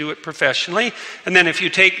players can do it professionally. And then if you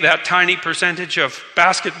take that tiny percentage of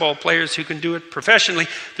basketball players who can do it professionally,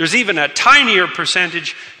 there's even a tinier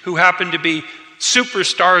percentage who happen to be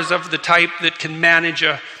superstars of the type that can manage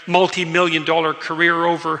a multi-million-dollar career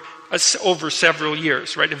over several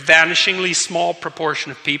years, right? A vanishingly small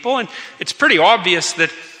proportion of people. And it's pretty obvious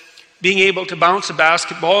that being able to bounce a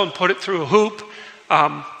basketball and put it through a hoop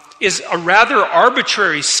is a rather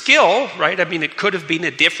arbitrary skill, right? I mean, it could have been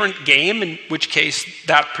a different game, in which case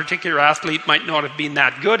that particular athlete might not have been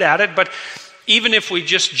that good at it. But even if we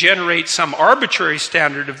just generate some arbitrary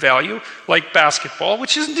standard of value, like basketball,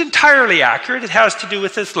 which isn't entirely accurate, it has to do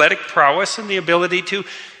with athletic prowess and the ability to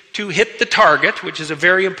hit the target, which is a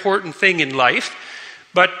very important thing in life.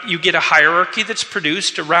 But you get a hierarchy that's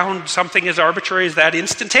produced around something as arbitrary as that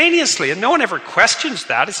instantaneously, and no one ever questions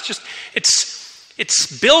that. It's just,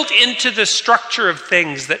 it's built into the structure of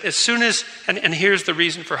things that as soon as, and here's the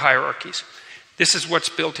reason for hierarchies. This is what's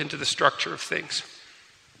built into the structure of things.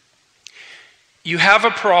 You have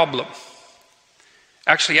a problem.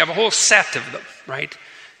 Actually, you have a whole set of them, right?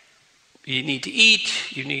 You need to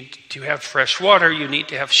eat, you need to have fresh water, you need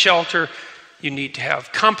to have shelter, you need to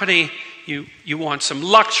have company, you want some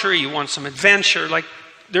luxury, you want some adventure. Like,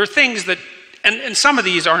 there are things that, and some of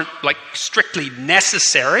these aren't like strictly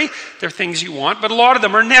necessary. They're things you want, but a lot of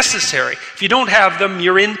them are necessary. If you don't have them,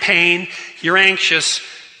 you're in pain, you're anxious,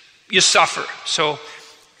 you suffer. So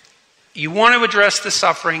you want to address the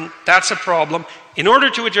suffering, that's a problem. In order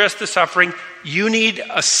to address the suffering, you need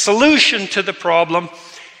a solution to the problem.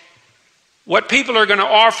 What people are going to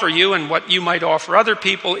offer you, and what you might offer other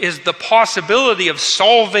people, is the possibility of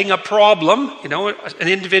solving a problem, an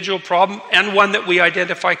individual problem, and one that we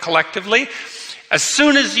identify collectively. As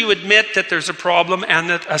soon as you admit that there's a problem and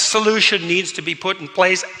that a solution needs to be put in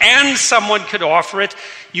place and someone could offer it,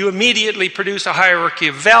 you immediately produce a hierarchy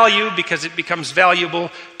of value, because it becomes valuable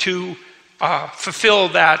to fulfill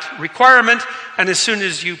that requirement. And as soon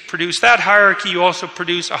as you produce that hierarchy, you also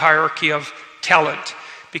produce a hierarchy of talent.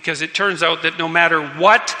 Because it turns out that no matter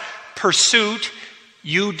what pursuit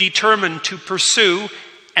you determine to pursue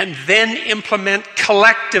and then implement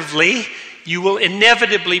collectively, you will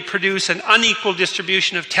inevitably produce an unequal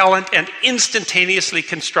distribution of talent and instantaneously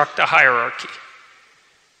construct a hierarchy.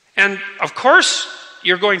 And of course,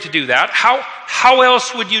 you're going to do that. How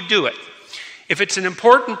else would you do it? If it's an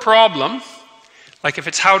important problem, like if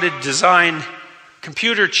it's how to design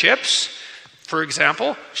computer chips, for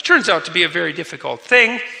example, which turns out to be a very difficult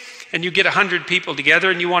thing, and you get 100 people together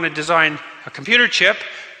and you want to design a computer chip,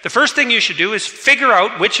 the first thing you should do is figure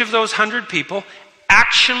out which of those 100 people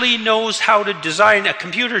actually knows how to design a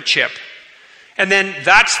computer chip. And then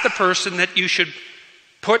that's the person that you should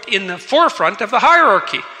put in the forefront of the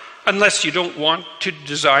hierarchy, unless you don't want to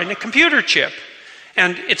design a computer chip.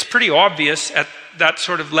 And it's pretty obvious at that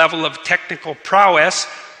sort of level of technical prowess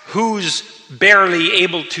who's barely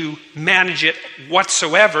able to manage it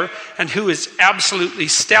whatsoever and who is absolutely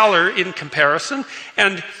stellar in comparison.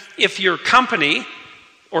 And if your company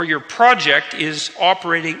or your project is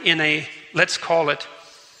operating in a, let's call it,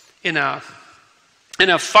 in a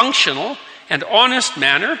functional and honest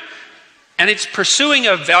manner, and it's pursuing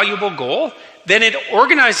a valuable goal, then it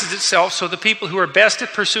organizes itself so the people who are best at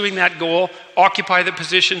pursuing that goal occupy the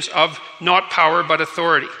positions of not power but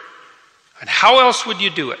authority. And how else would you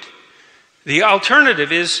do it? The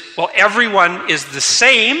alternative is, well, everyone is the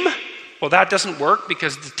same. Well, that doesn't work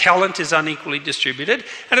because the talent is unequally distributed.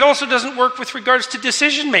 And it also doesn't work with regards to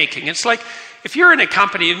decision making. It's like, if you're in a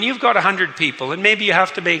company and you've got 100 people and maybe you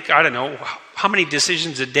have to make, I don't know, how many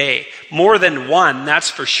decisions a day? More than one, that's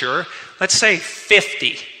for sure. Let's say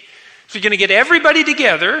 50. So you're going to get everybody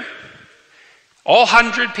together, all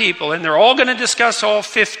 100 people, and they're all going to discuss all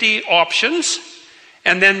 50 options.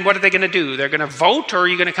 And then what are they going to do? They're going to vote, or are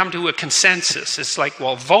you going to come to a consensus? It's like,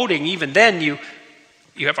 well, voting, even then you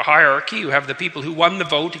have a hierarchy. You have the people who won the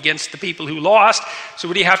vote against the people who lost. So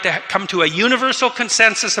would you have to come to a universal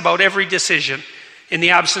consensus about every decision in the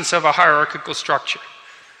absence of a hierarchical structure?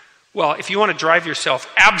 Well, if you want to drive yourself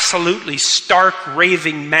absolutely stark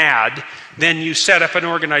raving mad, then you set up an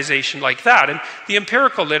organization like that. And the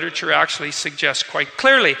empirical literature actually suggests quite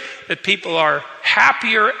clearly that people are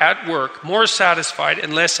happier at work, more satisfied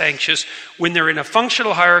and less anxious when they're in a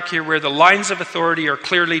functional hierarchy where the lines of authority are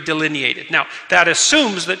clearly delineated. Now, that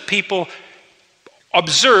assumes that people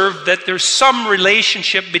observe that there's some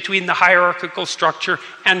relationship between the hierarchical structure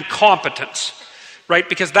and competence. Right?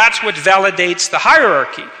 Because that's what validates the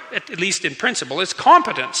hierarchy, at least in principle, is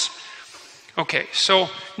competence. Okay, so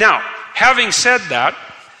now, having said that,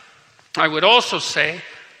 I would also say,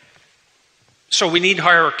 so we need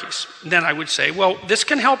hierarchies. Then I would say, well, this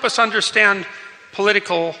can help us understand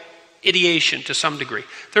political ideation to some degree.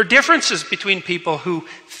 There are differences between people who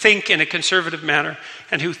think in a conservative manner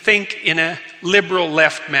and who think in a liberal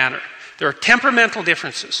left manner. There are temperamental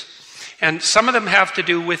differences. And some of them have to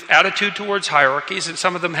do with attitude towards hierarchies, and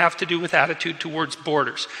some of them have to do with attitude towards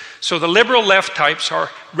borders. So the liberal left types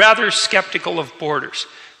are rather skeptical of borders.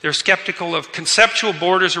 They're skeptical of conceptual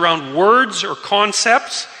borders around words or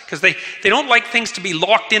concepts, because they don't like things to be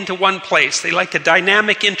locked into one place. They like a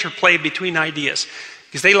dynamic interplay between ideas.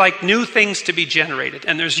 because they like new things to be generated.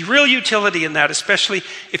 And there's real utility in that, especially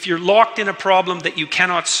if you're locked in a problem that you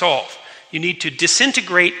cannot solve. You need to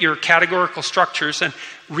disintegrate your categorical structures and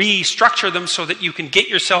restructure them so that you can get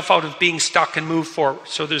yourself out of being stuck and move forward.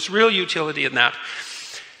 So there's real utility in that.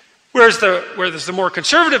 Whereas the more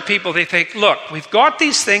conservative people, they think, look, we've got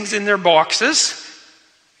these things in their boxes,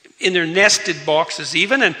 in their nested boxes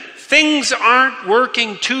even, and things aren't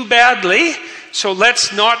working too badly, so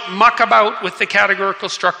let's not muck about with the categorical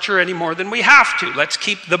structure any more than we have to. Let's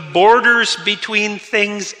keep the borders between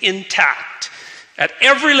things intact at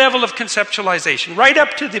every level of conceptualization, right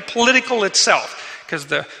up to the political itself, because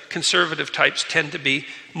the conservative types tend to be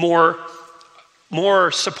more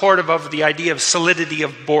supportive of the idea of solidity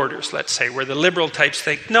of borders, let's say, where the liberal types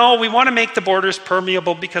think, no, we want to make the borders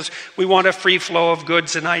permeable because we want a free flow of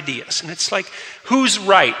goods and ideas. And it's like, who's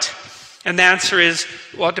right? And the answer is,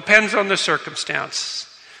 well, it depends on the circumstance.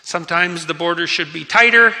 Sometimes the border should be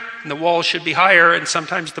tighter and the wall should be higher, and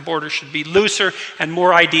sometimes the border should be looser and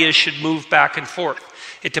more ideas should move back and forth.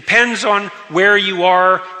 It depends on where you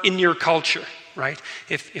are in your culture, right?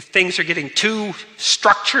 If things are getting too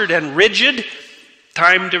structured and rigid,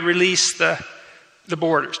 time to release the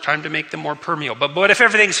borders, time to make them more permeable. But if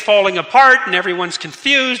everything's falling apart and everyone's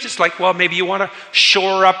confused, it's like, well, maybe you want to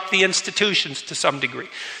shore up the institutions to some degree.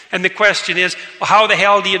 And the question is, well, how the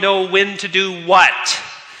hell do you know when to do what?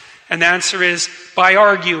 And the answer is by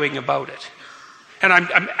arguing about it. And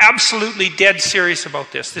I'm absolutely dead serious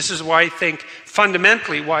about this. This is why I think,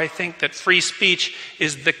 fundamentally, why I think that free speech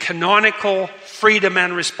is the canonical freedom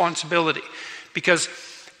and responsibility. Because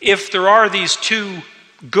if there are these two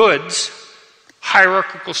goods,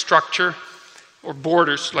 hierarchical structure or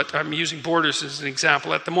borders, I'm using borders as an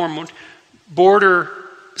example at the moment, border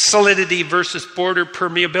solidity versus border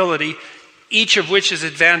permeability, each of which is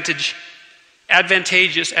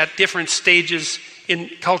advantageous at different stages in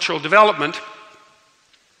cultural development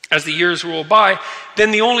as the years roll by,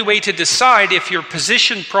 then the only way to decide if you're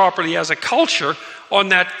positioned properly as a culture on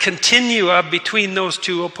that continua between those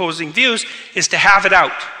two opposing views is to have it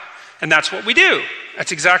out. And that's what we do.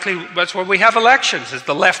 That's why we have elections. Is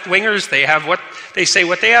the left-wingers, they say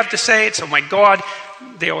what they have to say. It's, oh my God,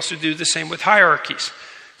 they also do the same with hierarchies.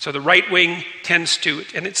 So the right wing tends to,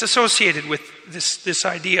 and it's associated with this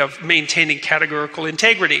idea of maintaining categorical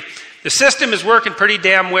integrity. The system is working pretty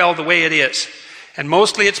damn well the way it is. And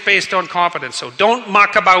mostly it's based on competence, so don't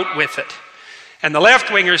muck about with it. And the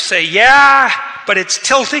left-wingers say, yeah, but it's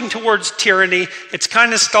tilting towards tyranny, it's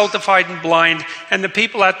kind of stultified and blind, and the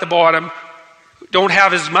people at the bottom don't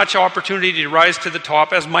have as much opportunity to rise to the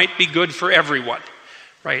top as might be good for everyone.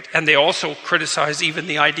 Right? And they also criticize even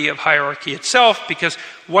the idea of hierarchy itself, because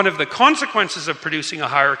one of the consequences of producing a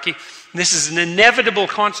hierarchy, and this is an inevitable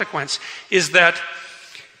consequence, is that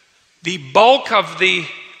the bulk of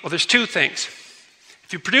there's two things.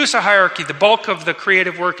 If you produce a hierarchy, the bulk of the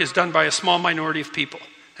creative work is done by a small minority of people.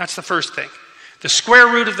 That's the first thing. The square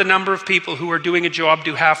root of the number of people who are doing a job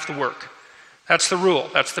do half the work. That's the rule.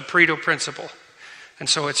 That's the Pareto principle. And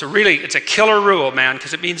so it's a killer rule, man,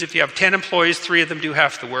 because it means if you have 10 employees, 3 of them do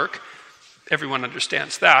half the work. Everyone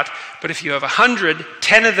understands that. But if you have 100,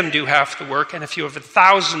 10 of them do half the work. And if you have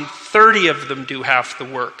 1,000, 30 of them do half the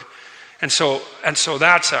work. And so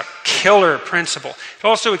that's a killer principle. It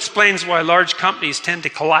also explains why large companies tend to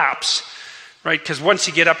collapse, right? Because once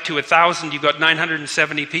you get up to 1,000, you've got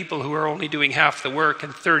 970 people who are only doing half the work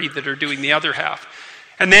and 30 that are doing the other half.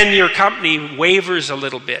 And then your company wavers a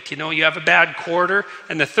little bit. You know, you have a bad quarter,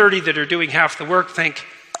 and the 30 that are doing half the work think,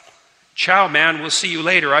 ciao, man, we'll see you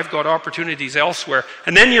later. I've got opportunities elsewhere.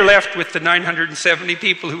 And then you're left with the 970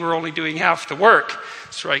 people who are only doing half the work.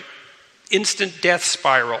 It's right. Instant death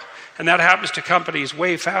spiral. And that happens to companies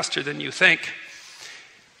way faster than you think.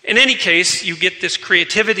 In any case, you get this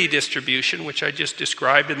creativity distribution, which I just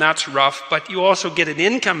described, and that's rough, but you also get an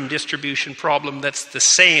income distribution problem that's the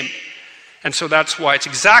same. And so that's why it's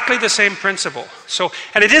exactly the same principle.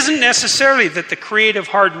 And it isn't necessarily that the creative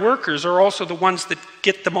hard workers are also the ones that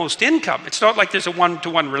get the most income. It's not like there's a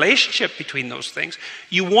one-to-one relationship between those things.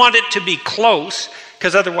 You want it to be close,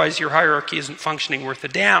 because otherwise your hierarchy isn't functioning worth a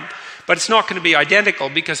damn. But it's not going to be identical,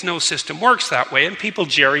 because no system works that way, and people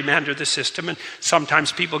gerrymander the system, and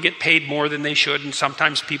sometimes people get paid more than they should, and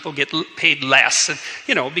sometimes people get paid less, and,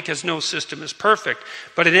 because no system is perfect.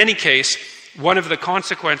 But in any case, one of the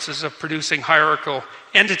consequences of producing hierarchical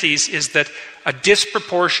entities is that a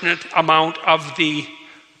disproportionate amount of the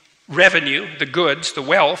revenue, the goods, the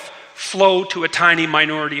wealth, flow to a tiny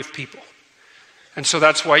minority of people. And so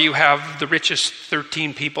that's why you have the richest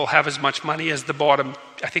 13 people have as much money as the bottom,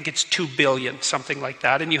 I think it's 2 billion, something like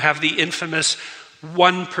that. And you have the infamous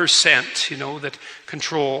 1%, that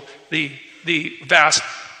control the vast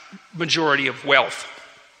majority of wealth.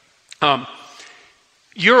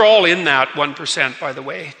 You're all in that 1%, by the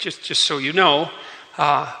way, just so you know,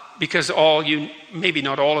 because maybe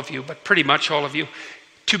not all of you, but pretty much all of you,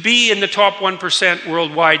 to be in the top 1%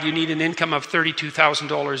 worldwide, you need an income of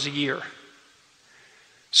 $32,000 a year.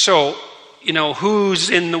 So, who's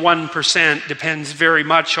in the 1% depends very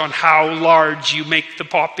much on how large you make the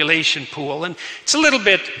population pool. And it's a little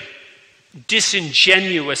bit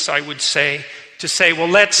disingenuous, I would say, to say, well,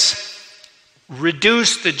 let's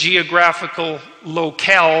reduce the geographical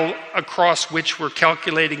locale across which we're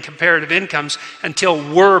calculating comparative incomes until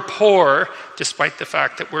we're poor, despite the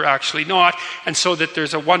fact that we're actually not, and so that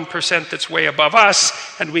there's a 1% that's way above us,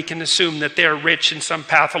 and we can assume that they're rich in some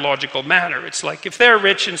pathological manner. It's like, if they're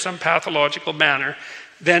rich in some pathological manner,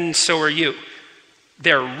 then so are you.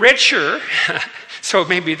 They're richer, so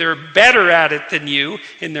maybe they're better at it than you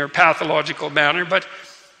in their pathological manner, but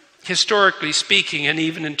historically speaking, and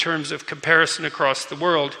even in terms of comparison across the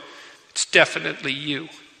world, it's definitely you.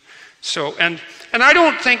 So, and I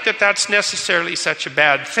don't think that that's necessarily such a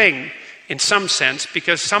bad thing in some sense,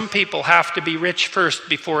 because some people have to be rich first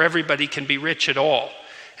before everybody can be rich at all.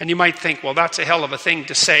 And you might think, well, that's a hell of a thing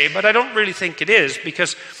to say, but I don't really think it is,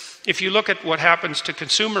 because if you look at what happens to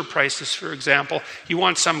consumer prices, for example, you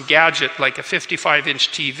want some gadget like a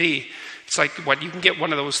 55-inch TV. It's like, you can get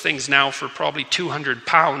one of those things now for probably 200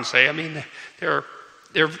 pounds. I mean, they're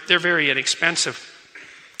very inexpensive.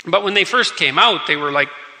 But when they first came out, they were like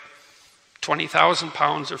 20,000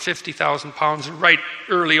 pounds or 50,000 pounds, or right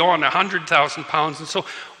early on, 100,000 pounds. And so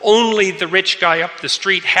only the rich guy up the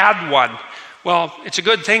street had one. Well, it's a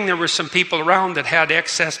good thing there were some people around that had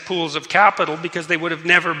excess pools of capital, because they would have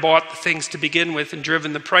never bought the things to begin with and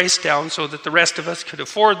driven the price down so that the rest of us could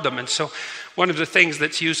afford them. And so one of the things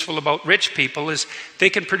that's useful about rich people is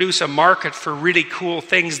they can produce a market for really cool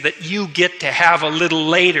things that you get to have a little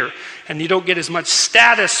later. And you don't get as much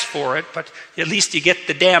status for it, but at least you get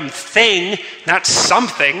the damn thing, not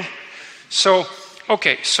something. So,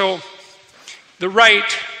 okay, so the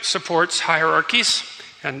right supports hierarchies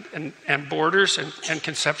and borders and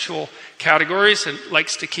conceptual categories, and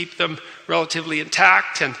likes to keep them relatively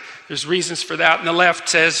intact, and there's reasons for that. And the left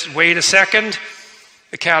says, wait a second,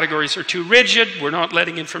 the categories are too rigid, we're not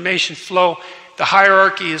letting information flow, the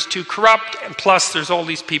hierarchy is too corrupt, and plus there's all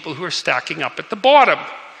these people who are stacking up at the bottom.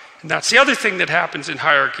 And that's the other thing that happens in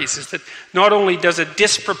hierarchies, is that not only does a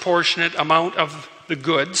disproportionate amount of the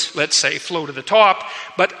goods, let's say, flow to the top,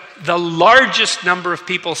 but the largest number of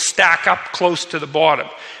people stack up close to the bottom.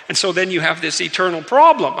 And so then you have this eternal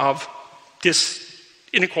problem of this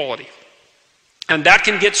inequality. And that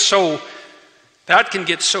can get so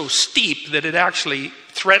steep that it actually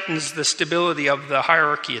threatens the stability of the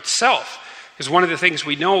hierarchy itself. Because one of the things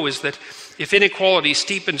we know is that if inequality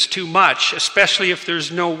steepens too much, especially if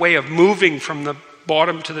there's no way of moving from the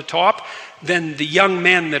bottom to the top, then the young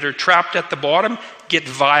men that are trapped at the bottom get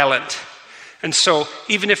violent. And so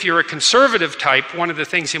even if you're a conservative type, one of the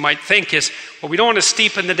things you might think is, well, we don't want to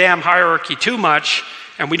steepen the damn hierarchy too much,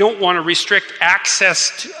 and we don't want to restrict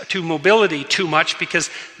access to mobility too much, because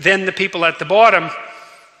then the people at the bottom,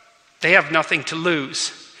 they have nothing to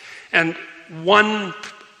lose. And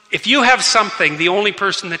if you have something, the only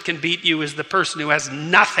person that can beat you is the person who has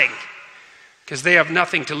nothing, because they have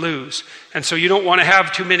nothing to lose. And so you don't want to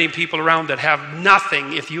have too many people around that have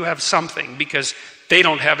nothing if you have something, because they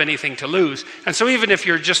don't have anything to lose. And so even if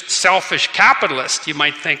you're just selfish capitalist, you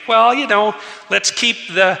might think, well, let's keep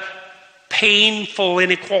the painful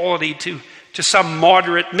inequality to some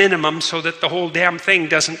moderate minimum so that the whole damn thing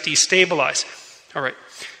doesn't destabilize. All right.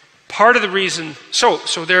 Part of the reason, so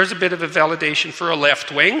there's a bit of a validation for a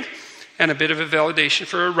left wing, and a bit of a validation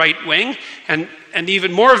for a right wing, and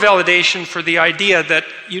even more validation for the idea that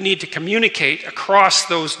you need to communicate across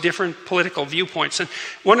those different political viewpoints. And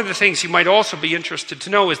one of the things you might also be interested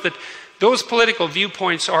to know is that those political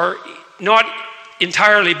viewpoints are not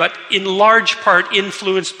entirely, but in large part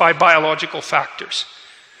influenced by biological factors.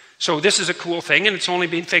 So this is a cool thing, and it's only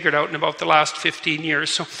been figured out in about the last 15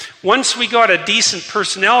 years. So once we got a decent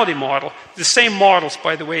personality model, the same models,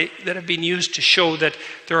 by the way, that have been used to show that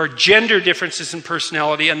there are gender differences in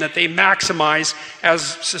personality and that they maximize as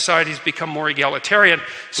societies become more egalitarian,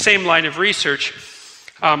 same line of research,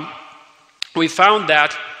 we found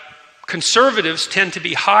that conservatives tend to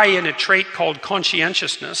be high in a trait called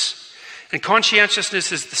conscientiousness. And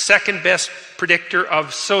conscientiousness is the second best predictor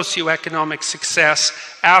of socioeconomic success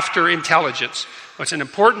after intelligence. Well, it's an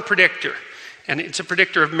important predictor, and it's a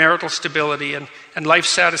predictor of marital stability and life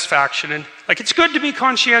satisfaction. And it's good to be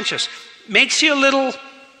conscientious. Makes you a little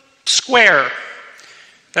square.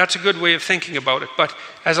 That's a good way of thinking about it. But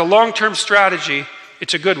as a long-term strategy,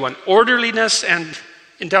 it's a good one. Orderliness and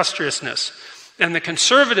industriousness. And the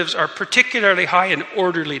conservatives are particularly high in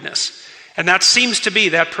orderliness. And that seems to be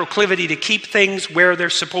that proclivity to keep things where they're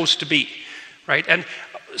supposed to be, right? And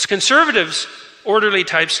conservatives, orderly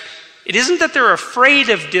types, it isn't that they're afraid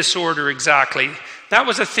of disorder exactly. That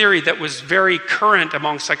was a theory that was very current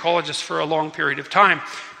among psychologists for a long period of time.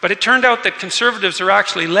 But it turned out that conservatives are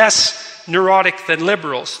actually less neurotic than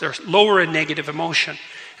liberals. They're lower in negative emotion.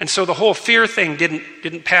 And so the whole fear thing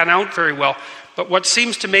didn't pan out very well. But what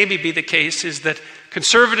seems to maybe be the case is that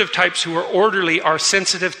conservative types who are orderly are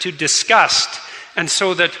sensitive to disgust. And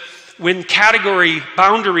so that when category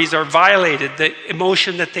boundaries are violated, the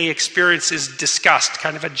emotion that they experience is disgust,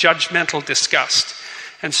 kind of a judgmental disgust.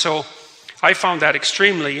 And so I found that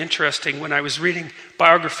extremely interesting when I was reading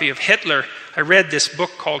biography of Hitler. I read this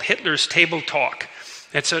book called Hitler's Table Talk.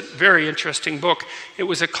 It's a very interesting book. It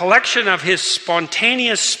was a collection of his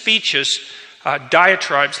spontaneous speeches,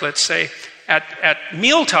 diatribes, let's say, at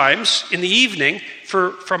meal times in the evening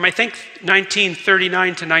from I think 1939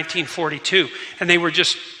 to 1942, and they were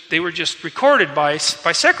just recorded by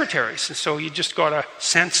secretaries, and so you just got a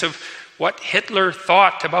sense of what Hitler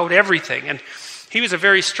thought about everything. And he was a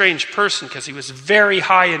very strange person because he was very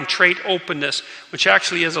high in trait openness, which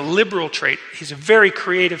actually is a liberal trait. He's a very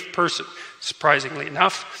creative person, surprisingly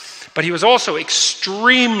enough, but he was also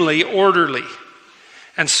extremely orderly,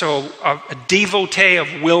 and so a devotee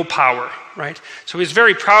of willpower, right? So he was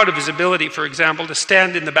very proud of his ability, for example, to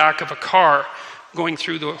stand in the back of a car going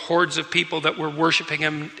through the hordes of people that were worshiping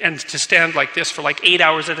him, and to stand like this for like 8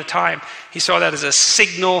 hours at a time. He saw that as a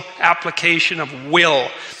signal application of will.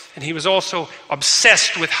 And he was also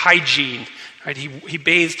obsessed with hygiene, right? He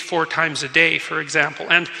bathed 4 times a day, for example.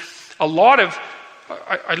 And a lot of,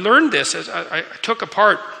 I learned this as I took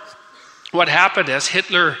apart what happened as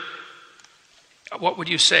Hitler, what would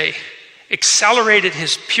you say, accelerated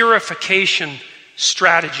his purification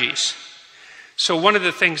strategies. So one of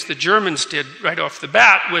the things the Germans did right off the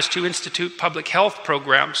bat was to institute public health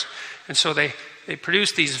programs. And so they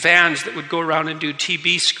produced these vans that would go around and do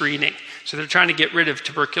TB screening. So they're trying to get rid of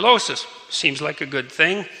tuberculosis. Seems like a good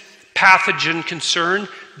thing. Pathogen concern,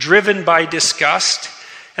 driven by disgust.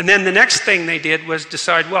 And then the next thing they did was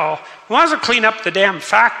decide, well, we might as well clean up the damn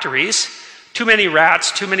factories. Too many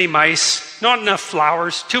rats, too many mice, not enough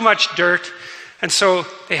flowers, too much dirt. And so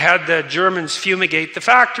they had the Germans fumigate the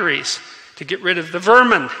factories to get rid of the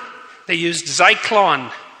vermin. They used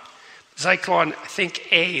Zyklon. Zyklon, I think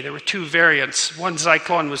A, there were 2 variants. One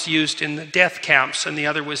Zyklon was used in the death camps, and the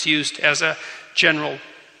other was used as a general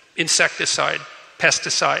insecticide,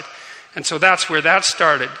 pesticide. And so that's where that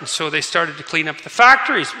started. And so they started to clean up the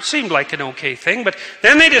factories, which seemed like an okay thing. But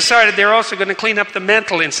then they decided they were also going to clean up the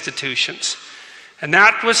mental institutions. And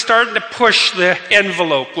that was starting to push the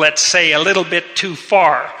envelope, let's say, a little bit too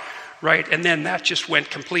far, right? And then that just went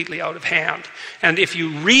completely out of hand. And if you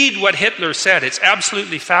read what Hitler said, it's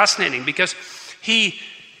absolutely fascinating, because he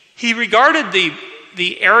regarded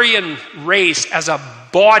the Aryan race as a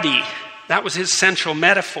body. That was his central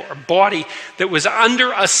metaphor, a body that was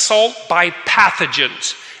under assault by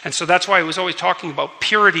pathogens. And so that's why he was always talking about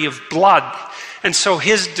purity of blood. And so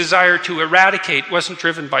his desire to eradicate wasn't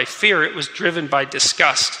driven by fear, it was driven by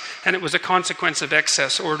disgust. And it was a consequence of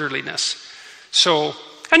excess orderliness. So,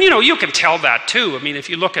 and you can tell that too. I mean, if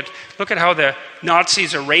you look at how the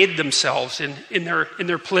Nazis arrayed themselves in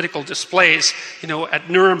their political displays, at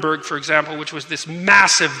Nuremberg, for example, which was this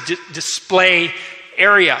massive display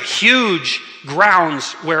area, huge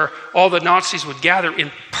grounds where all the Nazis would gather in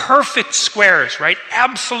perfect squares, right?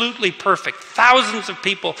 Absolutely perfect. Thousands of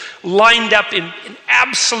people lined up in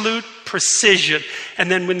absolute precision. And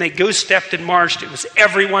then when they goose-stepped and marched,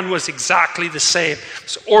 everyone was exactly the same.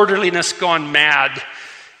 It's orderliness gone mad,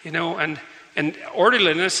 and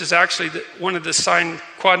orderliness is actually one of the sine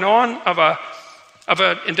qua non of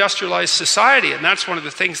an industrialized society. And that's one of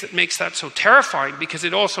the things that makes that so terrifying, because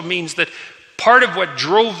it also means that part of what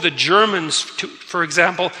drove the Germans, for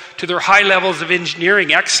example, to their high levels of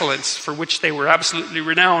engineering excellence, for which they were absolutely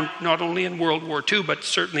renowned, not only in World War II, but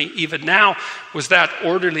certainly even now, was that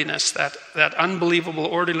orderliness, that unbelievable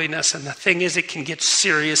orderliness. And the thing is, it can get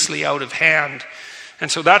seriously out of hand.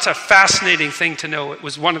 And so that's a fascinating thing to know. It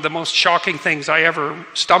was one of the most shocking things I ever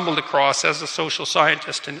stumbled across as a social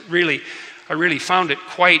scientist, and I really found it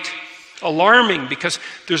quite alarming, because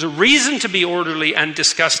there's a reason to be orderly and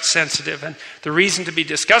disgust sensitive. And the reason to be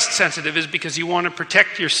disgust sensitive is because you want to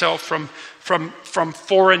protect yourself from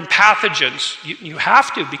foreign pathogens. You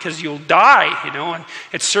have to, because you'll die, you know. And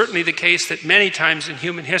it's certainly the case that many times in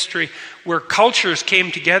human history where cultures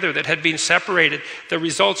came together that had been separated, the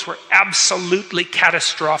results were absolutely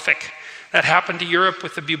catastrophic. That happened to Europe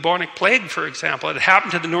with the bubonic plague, for example. It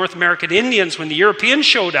happened to the North American Indians when the Europeans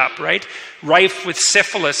showed up, right? Rife with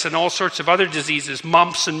syphilis and all sorts of other diseases,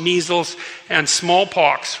 mumps and measles and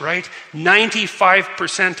smallpox, right?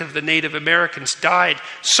 95% of the Native Americans died.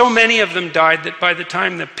 So many of them died that by the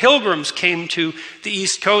time the Pilgrims came to the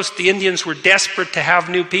East Coast, the Indians were desperate to have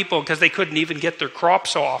new people because they couldn't even get their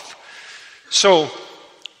crops off. So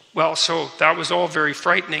that was all very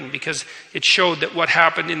frightening, because it showed that what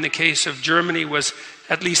happened in the case of Germany was,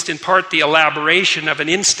 at least in part, the elaboration of an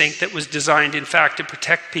instinct that was designed, in fact, to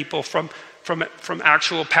protect people from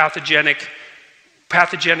actual pathogenic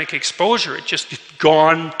exposure. It just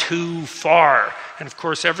gone too far. And of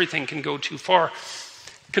course, everything can go too far.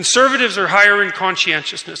 Conservatives are higher in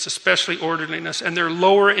conscientiousness, especially orderliness, and they're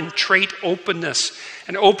lower in trait openness.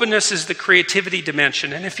 And openness is the creativity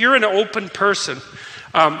dimension. And if you're an open person,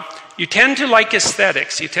 you tend to like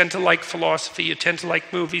aesthetics, you tend to like philosophy, you tend to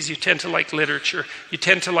like movies, you tend to like literature, you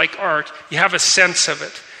tend to like art, you have a sense of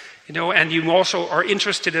it, you know, and you also are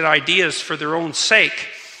interested in ideas for their own sake.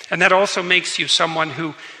 And that also makes you someone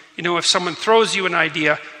who, you know, if someone throws you an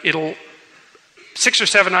idea, 6 or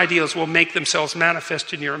 7 ideas will make themselves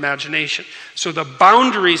manifest in your imagination. So the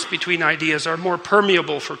boundaries between ideas are more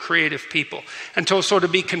permeable for creative people. And so to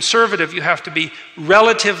be conservative, you have to be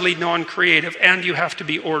relatively non-creative, and you have to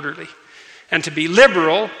be orderly. And to be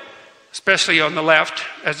liberal, especially on the left,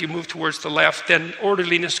 as you move towards the left, then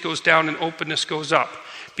orderliness goes down and openness goes up.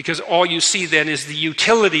 Because all you see then is the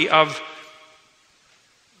utility of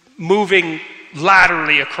moving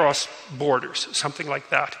laterally across borders, something like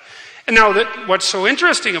that. And now, what's so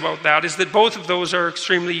interesting about that is that both of those are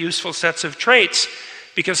extremely useful sets of traits,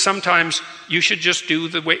 because sometimes you should just do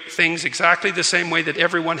things exactly the same way that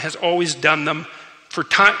everyone has always done them for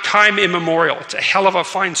time immemorial. It's a hell of a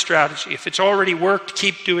fine strategy. If it's already worked,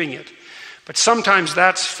 keep doing it. But sometimes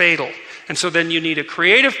that's fatal. And so then you need a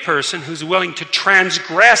creative person who's willing to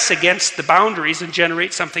transgress against the boundaries and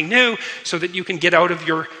generate something new, so that you can get out of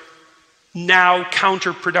your now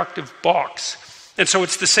counterproductive box. And so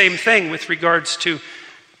it's the same thing with regards to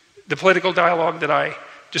the political dialogue that I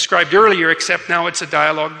described earlier, except now it's a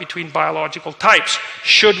dialogue between biological types.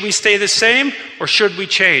 Should we stay the same, or should we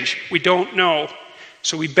change? We don't know,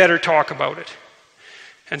 so we better talk about it.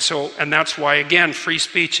 And that's why, again, free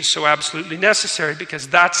speech is so absolutely necessary, because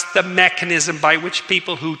that's the mechanism by which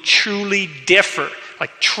people who truly differ,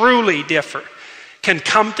 can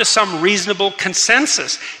come to some reasonable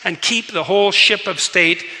consensus and keep the whole ship of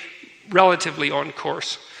state relatively on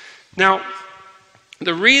course. Now,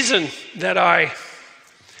 the reason that I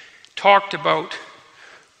talked about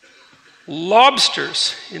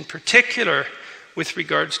lobsters in particular with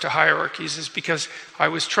regards to hierarchies is because I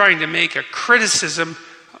was trying to make a criticism,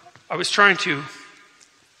 I was trying to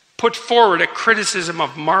put forward a criticism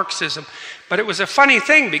of Marxism. But it was a funny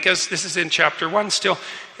thing, because this is in chapter 1 still.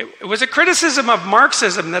 It was a criticism of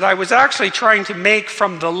Marxism that I was actually trying to make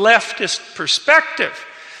from the leftist perspective.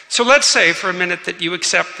 So let's say for a minute that you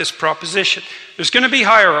accept this proposition. There's going to be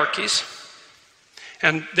hierarchies,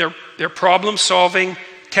 and they're problem-solving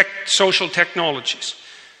social technologies.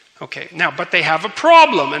 Okay, now, but they have a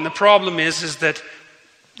problem, and the problem is that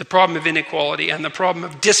the problem of inequality and the problem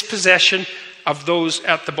of dispossession of those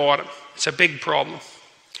at the bottom. It's a big problem.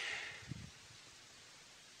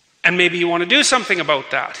 And maybe you want to do something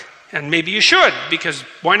about that. And maybe you should, because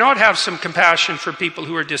why not have some compassion for people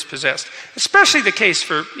who are dispossessed? Especially the case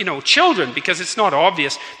for, children, because it's not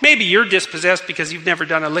obvious. Maybe you're dispossessed because you've never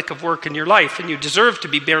done a lick of work in your life, and you deserve to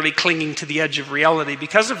be barely clinging to the edge of reality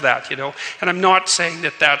because of that, And I'm not saying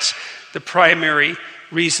that that's the primary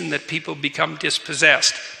reason that people become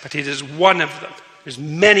dispossessed, but it is one of them. There's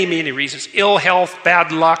many, many reasons. Ill health,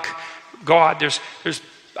 bad luck, God. There's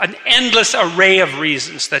an endless array of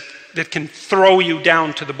reasons that can throw you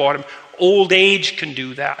down to the bottom. Old age can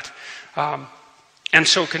do that. And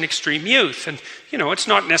so can extreme youth. And, it's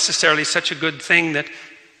not necessarily such a good thing that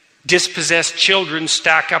dispossessed children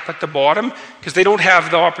stack up at the bottom, because they don't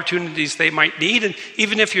have the opportunities they might need. And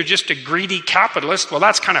even if you're just a greedy capitalist, well,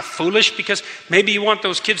 that's kind of foolish, because maybe you want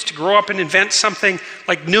those kids to grow up and invent something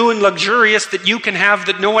like new and luxurious that you can have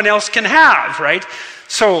that no one else can have, right?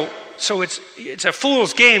 So So it's a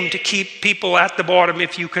fool's game to keep people at the bottom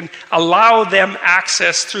if you can allow them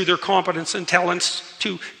access through their competence and talents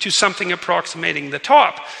to something approximating the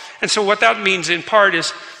top. And so what that means in part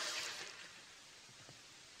is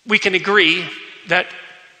we can agree that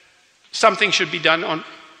something should be done on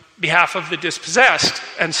behalf of the dispossessed.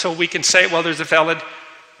 And so we can say, well, there's a valid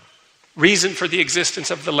reason for the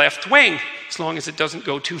existence of the left wing, as long as it doesn't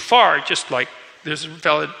go too far, just like there's a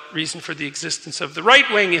valid reason for the existence of the right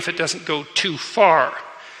wing if it doesn't go too far.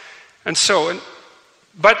 And so,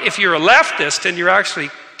 but if you're a leftist and you actually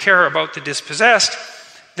care about the dispossessed,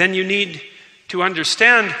 then you need to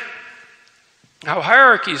understand how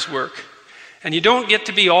hierarchies work. And you don't get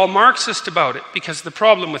to be all Marxist about it, because the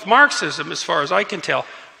problem with Marxism, as far as I can tell,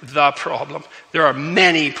 there are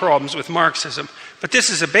many problems with Marxism, but this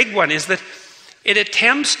is a big one, is that it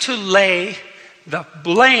attempts to lay the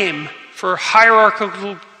blame for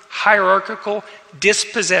hierarchical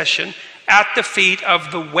dispossession at the feet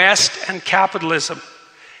of the West and capitalism.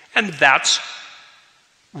 And that's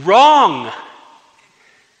wrong.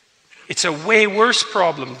 It's a way worse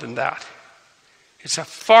problem than that. It's a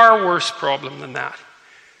far worse problem than that.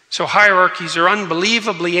 So hierarchies are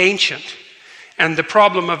unbelievably ancient, and the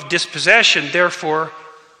problem of dispossession, therefore,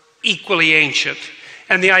 equally ancient.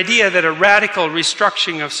 And the idea that a radical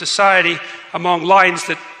restructuring of society along lines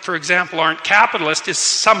that, for example, aren't capitalist is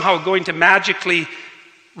somehow going to magically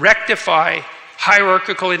rectify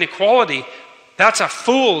hierarchical inequality, that's a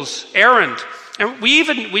fool's errand. And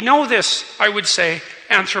we know this, I would say,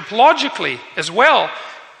 anthropologically as well.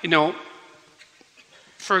 You know,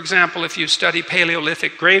 for example, if you study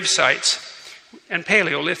Paleolithic grave sites, and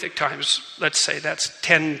Paleolithic times, let's say that's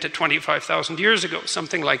 10 to 25,000 years ago,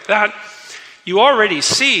 something like that, you already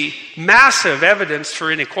see massive evidence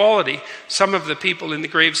for inequality. Some of the people in the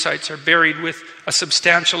grave sites are buried with a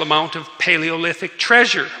substantial amount of Paleolithic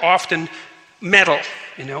treasure, often metal,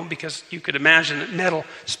 you know, because you could imagine that metal,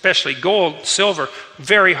 especially gold, silver,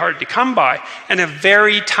 very hard to come by. And a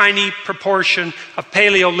very tiny proportion of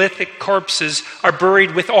Paleolithic corpses are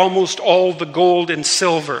buried with almost all the gold and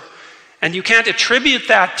silver. And you can't attribute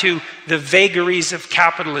that to the vagaries of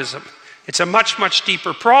capitalism. It's a much, much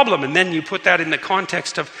deeper problem. And then you put that in the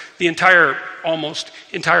context of the almost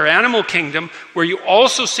entire animal kingdom, where you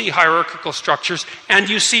also see hierarchical structures, and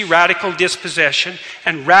you see radical dispossession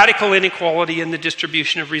and radical inequality in the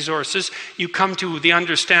distribution of resources. You come to the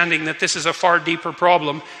understanding that this is a far deeper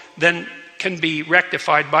problem than can be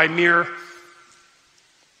rectified by mere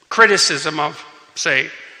criticism of,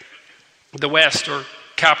 say, the West or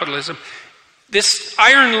capitalism. This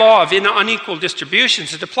iron law of unequal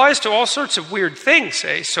distributions, it applies to all sorts of weird things,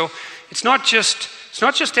 eh? So it's not just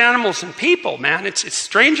animals and people, man. It's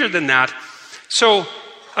stranger than that. So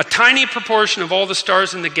a tiny proportion of all the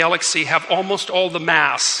stars in the galaxy have almost all the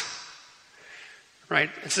mass,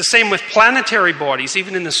 right? It's the same with planetary bodies,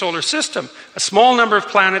 even in the solar system. A small number of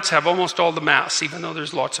planets have almost all the mass, even though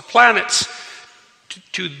there's lots of planets.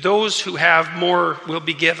 To those who have more will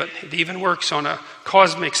be given. It even works on a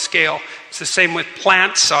cosmic scale. It's the same with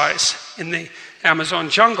plant size in the Amazon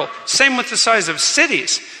jungle. Same with the size of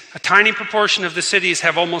cities. A tiny proportion of the cities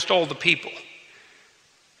have almost all the people.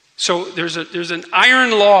 So there's an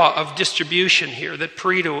iron law of distribution here that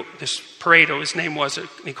Pareto, his name was, an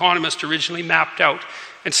economist, originally mapped out.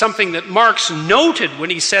 And something that Marx noted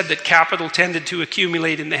when he said that capital tended to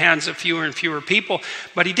accumulate in the hands of fewer and fewer people,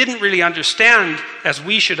 but he didn't really understand, as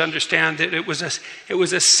we should understand, that it was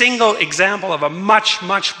a single example of a much,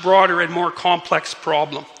 much broader and more complex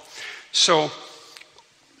problem. So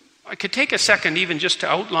I could take a second even just to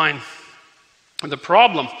outline the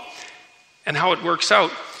problem and how it works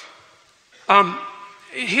out.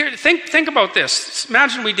 Here, think about this.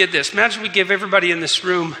 Imagine we did this. Imagine we give everybody in this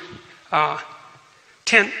room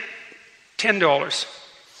 $10.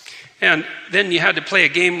 And then you had to play a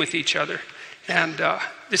game with each other. And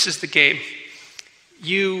this is the game.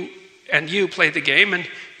 You play the game, and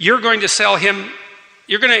you're going to sell him,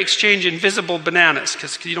 you're going to exchange invisible bananas,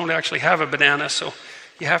 because you don't actually have a banana, so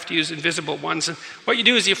you have to use invisible ones. And what you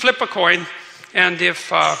do is you flip a coin, and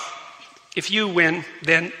if you win,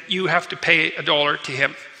 then you have to pay $1 to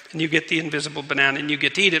him. And you get the invisible banana, and you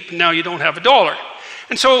get to eat it, but now you don't have $1.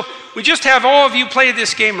 And so we just have all of you play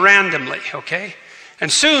this game randomly, okay?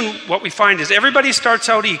 And soon what we find is everybody starts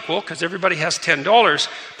out equal, because everybody has $10.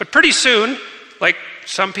 But pretty soon, like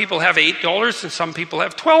some people have $8 and some people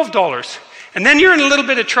have $12. And then you're in a little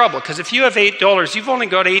bit of trouble, because if you have $8, you've only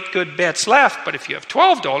got 8 good bets left. But if you have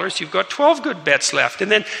 $12, you've got 12 good bets left.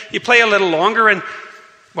 And then you play a little longer, and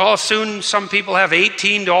well, soon some people have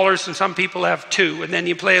 $18 and some people have 2. And then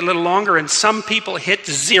you play a little longer, and some people hit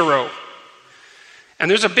 0.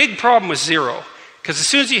 And there's a big problem with 0, because as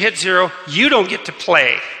soon as you hit 0, you don't get to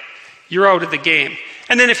play. You're out of the game.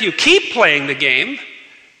 And then if you keep playing the game,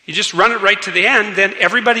 you just run it right to the end, then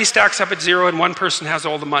everybody stacks up at 0 and one person has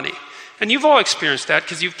all the money. And you've all experienced that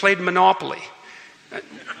because you've played Monopoly.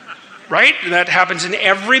 Right? That happens in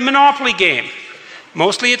every Monopoly game.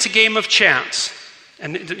 Mostly it's a game of chance.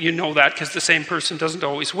 And you know that because the same person doesn't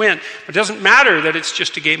always win. It doesn't matter that it's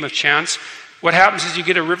just a game of chance. What happens is you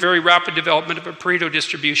get a very rapid development of a Pareto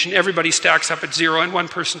distribution. Everybody stacks up at 0 and one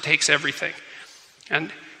person takes everything.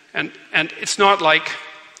 And it's not like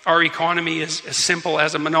our economy is as simple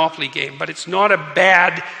as a Monopoly game, but it's not a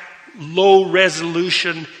bad,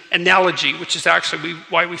 low-resolution analogy, which is actually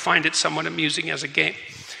why we find it somewhat amusing as a game.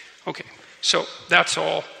 Okay, so that's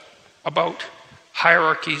all about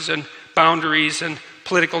hierarchies and boundaries and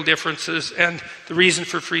political differences and the reason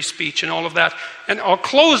for free speech and all of that. And I'll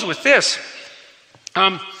close with this.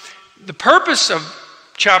 The purpose of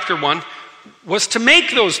chapter 1 was to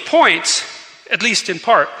make those points, at least in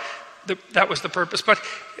part. That was the purpose. But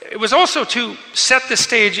it was also to set the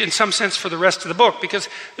stage in some sense for the rest of the book, because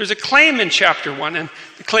there's a claim in chapter 1, and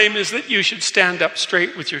the claim is that you should stand up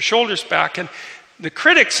straight with your shoulders back. And the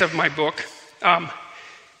critics of my book,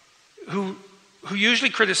 who usually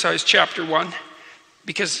criticize chapter 1,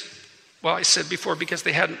 because, well, I said before, because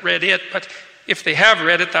they hadn't read it, but if they have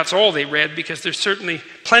read it, that's all they read, because there's certainly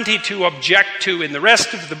plenty to object to in the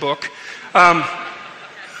rest of the book.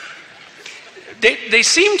 They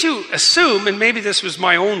seem to assume, and maybe this was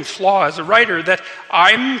my own flaw as a writer, that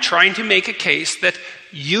I'm trying to make a case that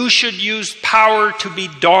you should use power to be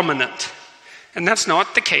dominant. And that's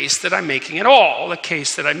not the case that I'm making at all. The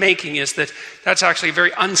case that I'm making is that that's actually a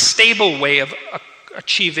very unstable way of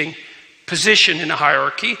achieving position in a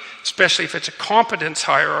hierarchy, especially if it's a competence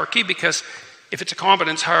hierarchy, because if it's a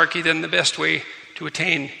competence hierarchy, then the best way to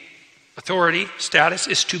attain authority, status,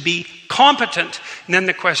 is to be competent. And then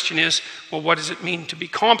the question is, well, what does it mean to be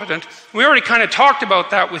competent? We already kind of talked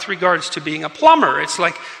about that with regards to being a plumber. It's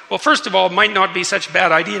like, well, first of all, it might not be such a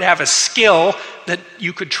bad idea to have a skill that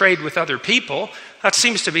you could trade with other people. That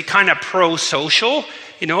seems to be kind of pro-social.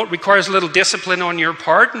 You know, it requires a little discipline on your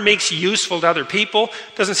part and makes you useful to other people.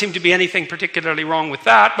 Doesn't seem to be anything particularly wrong with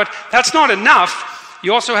that, but that's not enough.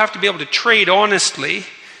 You also have to be able to trade honestly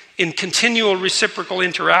in continual reciprocal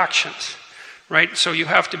interactions, right? So you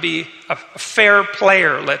have to be a fair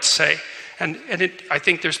player, let's say. And I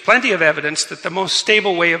think there's plenty of evidence that the most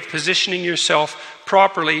stable way of positioning yourself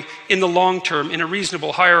properly in the long term, in a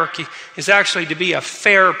reasonable hierarchy, is actually to be a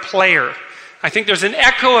fair player. I think there's an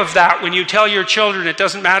echo of that when you tell your children it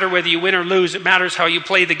doesn't matter whether you win or lose, it matters how you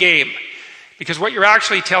play the game. Because what you're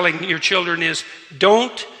actually telling your children is,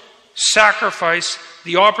 don't sacrifice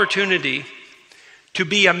the opportunity to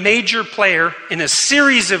be a major player in a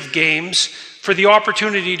series of games for the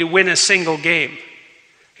opportunity to win a single game.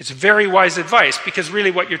 It's very wise advice, because really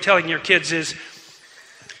what you're telling your kids is,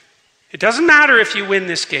 it doesn't matter if you win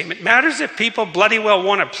this game. It matters if people bloody well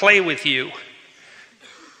want to play with you.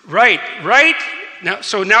 Right?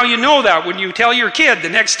 Now you know that when you tell your kid the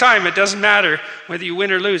next time, it doesn't matter whether you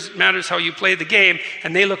win or lose, it matters how you play the game,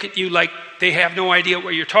 and they look at you like they have no idea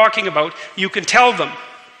what you're talking about, you can tell them.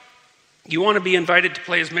 You want to be invited to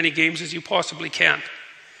play as many games as you possibly can.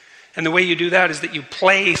 And the way you do that is that you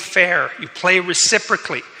play fair, you play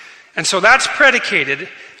reciprocally. And so that's predicated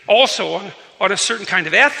also on a certain kind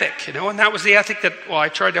of ethic, you know, and that was the ethic that, well, I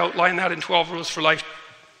tried to outline that in 12 Rules for Life,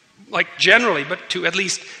 like generally, but to at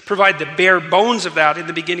least provide the bare bones of that in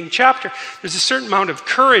the beginning chapter. There's a certain amount of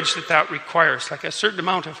courage that requires, like a certain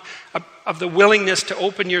amount of the willingness to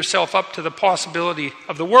open yourself up to the possibility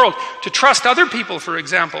of the world, to trust other people, for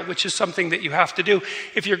example, which is something that you have to do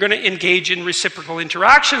if you're going to engage in reciprocal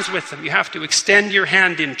interactions with them. You have to extend your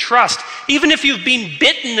hand in trust, even if you've been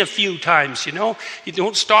bitten a few times, you know. You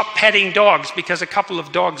don't stop petting dogs because a couple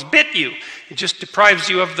of dogs bit you. It just deprives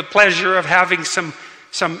you of the pleasure of having some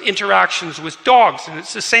interactions with dogs, and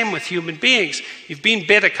it's the same with human beings. You've been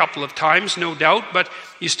bit a couple of times, no doubt, but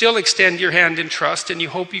you still extend your hand in trust, and you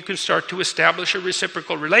hope you can start to establish a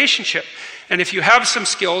reciprocal relationship. And if you have some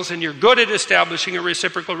skills and you're good at establishing a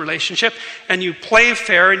reciprocal relationship, and you play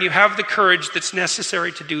fair and you have the courage that's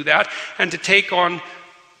necessary to do that, and to take on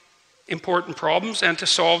important problems and to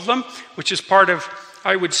solve them, which is part of,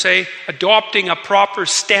 I would say, adopting a proper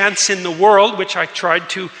stance in the world, which I tried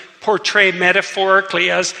to portray metaphorically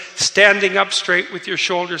as standing up straight with your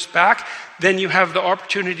shoulders back, then you have the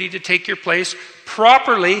opportunity to take your place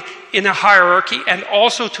properly in a hierarchy and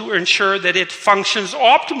also to ensure that it functions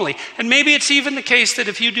optimally. And maybe it's even the case that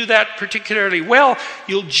if you do that particularly well,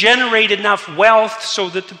 you'll generate enough wealth so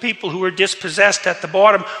that the people who are dispossessed at the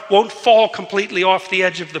bottom won't fall completely off the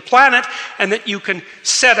edge of the planet, and that you can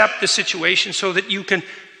set up the situation so that you can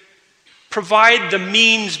provide the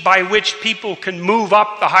means by which people can move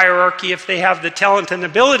up the hierarchy if they have the talent and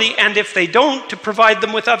ability, and if they don't, to provide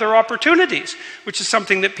them with other opportunities, which is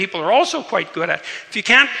something that people are also quite good at. If you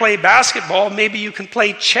can't play basketball, maybe you can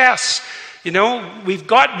play chess. You know, we've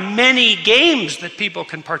got many games that people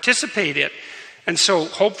can participate in. And so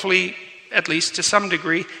hopefully, at least to some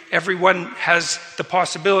degree, everyone has the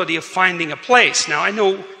possibility of finding a place. Now, I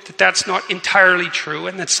know that that's not entirely true,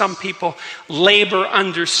 and that some people labor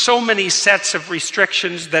under so many sets of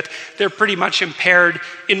restrictions that they're pretty much impaired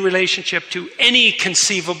in relationship to any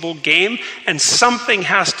conceivable game, and something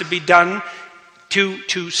has to be done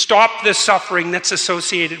to stop the suffering that's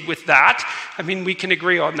associated with that. I mean, we can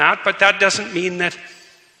agree on that, but that doesn't mean that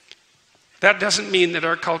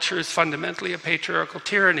our culture is fundamentally a patriarchal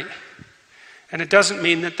tyranny. And it doesn't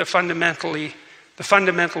mean that the fundamental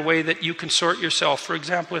way that you can sort yourself, for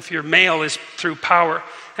example, if you're male, is through power.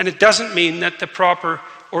 And it doesn't mean that the proper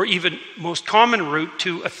or even most common route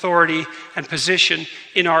to authority and position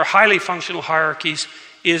in our highly functional hierarchies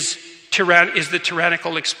is the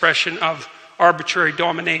tyrannical expression of arbitrary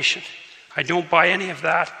domination. I don't buy any of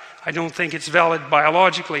that. I don't think it's valid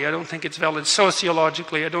biologically. I don't think it's valid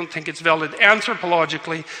sociologically. I don't think it's valid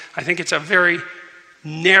anthropologically. I think it's a very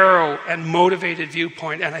narrow and motivated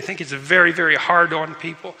viewpoint, and I think it's very, very hard on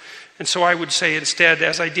people. And so I would say instead,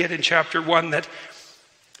 as I did in chapter 1, that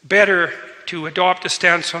better to adopt a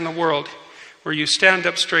stance on the world where you stand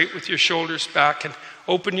up straight with your shoulders back and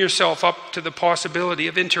open yourself up to the possibility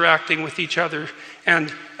of interacting with each other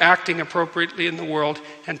and acting appropriately in the world,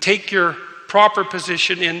 and take your proper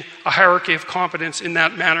position in a hierarchy of competence in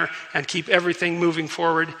that manner, and keep everything moving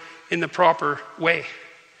forward in the proper way.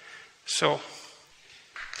 So,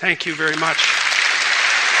 thank you very much.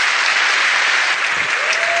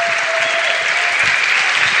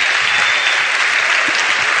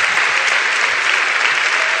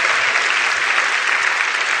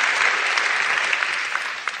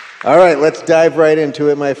 All right, let's dive right into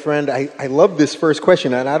it, my friend. I love this first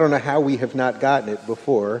question, and I don't know how we have not gotten it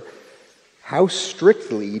before. How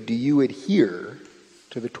strictly do you adhere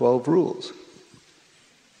to the 12 rules?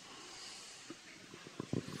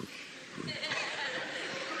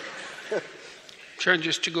 Trying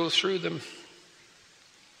just to go through them.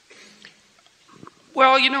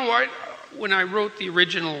 Well, you know what? When I wrote the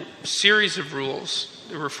original series of rules,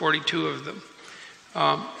 there were 42 of them.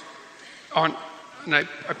 And I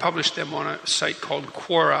published them on a site called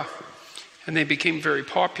Quora, and they became very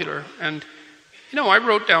popular. And you know, I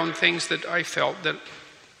wrote down things that I felt that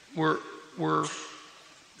were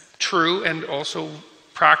true and also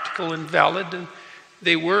practical and valid, and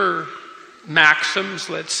they were maxims,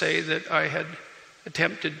 let's say, that I had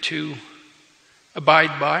attempted to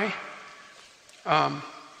abide by.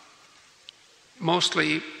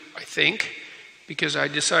 Mostly, I think, because I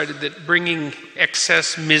decided that bringing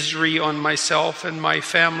excess misery on myself and my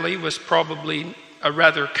family was probably a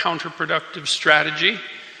rather counterproductive strategy.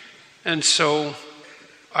 And so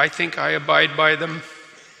I think I abide by them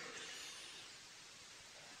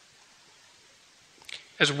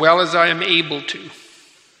as well as I am able to.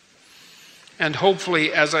 And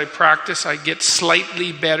hopefully, as I practice, I get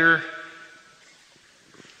slightly better,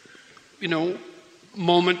 you know,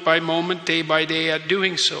 moment by moment, day by day at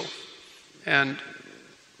doing so. And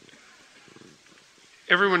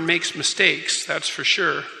everyone makes mistakes, that's for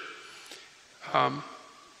sure.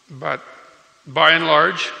 But by and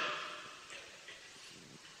large,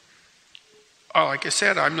 like I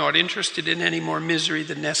said, I'm not interested in any more misery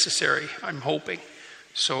than necessary, I'm hoping.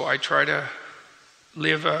 So I try to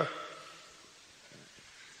live a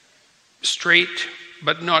straight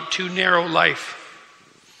but not too narrow life.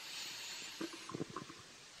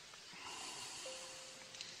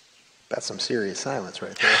 That's some serious silence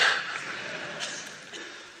right there.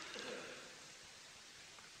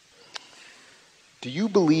 Do you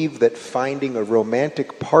believe that finding a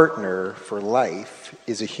romantic partner for life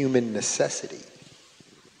is a human necessity?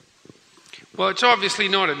 Well, it's obviously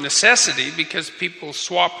not a necessity because people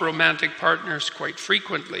swap romantic partners quite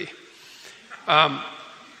frequently.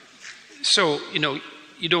 So, you know,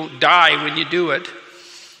 you don't die when you do it.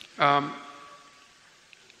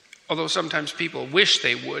 Although sometimes people wish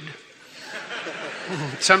they would.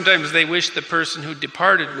 Sometimes they wish the person who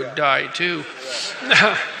departed would die too.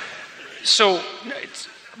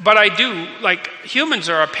 but I do, like, humans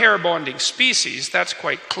are a pair bonding species, that's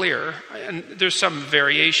quite clear, and there's some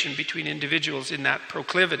variation between individuals in that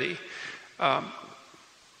proclivity. I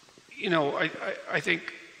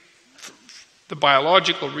think the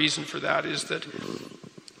biological reason for that is that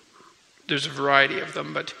there's a variety of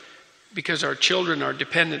them, but because our children are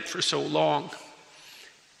dependent for so long,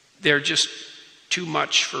 they're just too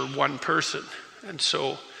much for one person. And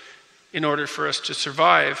so, in order for us to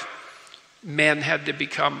survive, men had to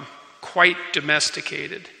become quite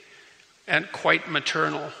domesticated and quite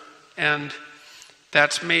maternal. And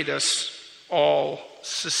that's made us all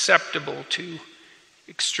susceptible to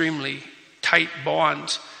extremely tight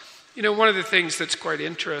bonds. One of the things that's quite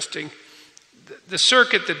interesting, the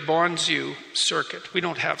circuit that bonds you, we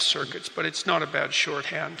don't have circuits, but it's not a bad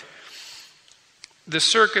shorthand. The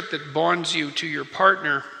circuit that bonds you to your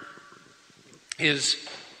partner is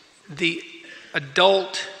the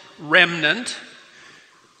adult remnant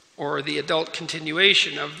or the adult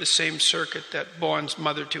continuation of the same circuit that bonds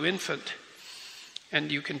mother to infant.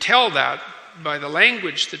 And you can tell that by the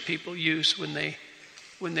language that people use when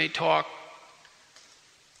they talk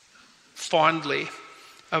fondly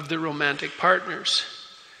of the romantic partners.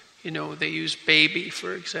 They use baby,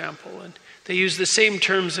 for example, and they use the same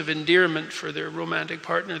terms of endearment for their romantic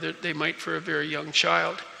partner that they might for a very young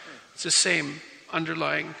child. It's the same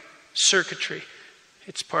underlying circuitry.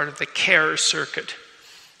 It's part of the care circuit.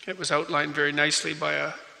 It was outlined very nicely by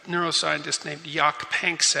a neuroscientist named Jaak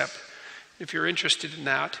Panksepp. If you're interested in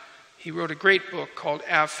that, he wrote a great book called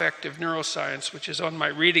Affective Neuroscience, which is on my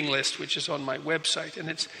reading list, which is on my website. And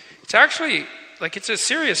it's actually, it's a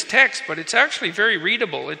serious text, but it's actually very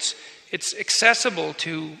readable. It's accessible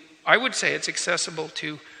to, I would say it's accessible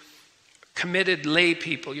to committed lay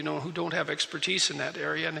people, who don't have expertise in that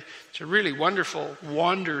area. And it's a really wonderful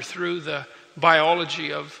wander through the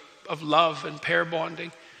biology of love and pair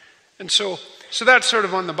bonding. And so that's sort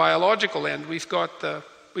of on the biological end. We've got the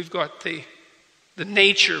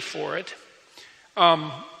nature for it.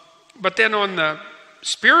 But then on the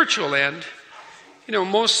spiritual end,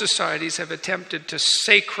 most societies have attempted to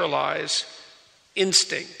sacralize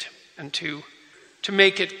instinct and to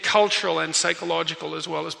make it cultural and psychological as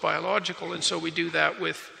well as biological. And so we do that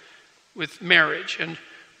with marriage. And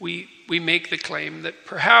we make the claim that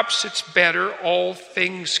perhaps it's better, all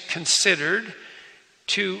things considered,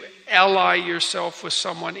 to ally yourself with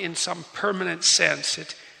someone in some permanent sense.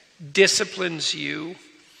 It disciplines you.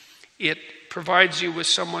 It provides you with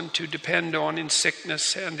someone to depend on in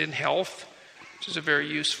sickness and in health, which is a very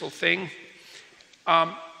useful thing.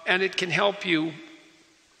 And it can help you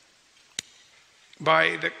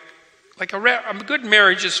by a good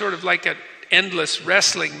marriage is sort of like an endless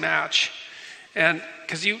wrestling match. And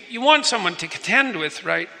because you want someone to contend with,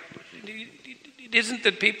 right? It isn't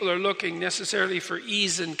that people are looking necessarily for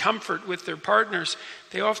ease and comfort with their partners.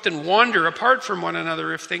 They often wander apart from one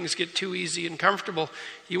another if things get too easy and comfortable.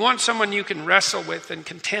 You want someone you can wrestle with and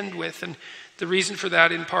contend with. And the reason for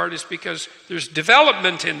that in part is because there's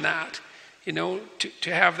development in that,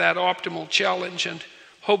 to have that optimal challenge. And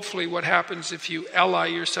hopefully what happens if you ally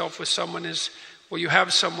yourself with someone is, well, you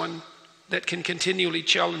have someone that can continually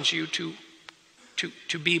challenge you to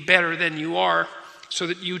be better than you are, so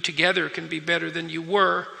that you together can be better than you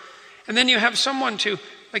were. And then you have someone to,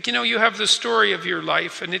 you have the story of your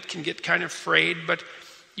life, and it can get kind of frayed, but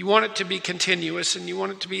you want it to be continuous, and you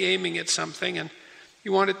want it to be aiming at something, and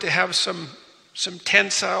you want it to have some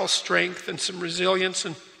tensile strength and some resilience.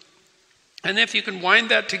 And if you can wind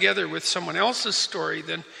that together with someone else's story,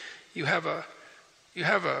 then you have a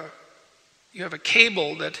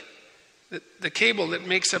cable the cable that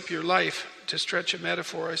makes up your life, to stretch a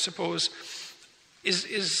metaphor, I suppose, is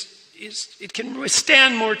it can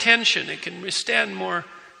withstand more tension, it can withstand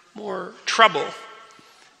more trouble.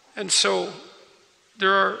 And so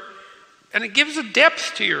and it gives a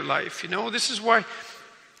depth to your life, This is why,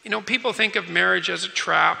 people think of marriage as a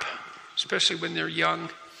trap, especially when they're young,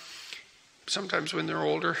 sometimes when they're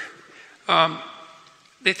older.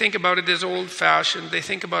 They think about it as old-fashioned. They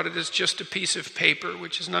think about it as just a piece of paper,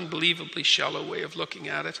 which is an unbelievably shallow way of looking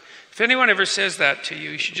at it. If anyone ever says that to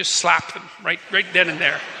you, you should just slap them right then and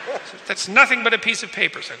there. So that's nothing but a piece of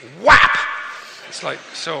paper. It's like, whap! It's like,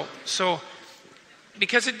 so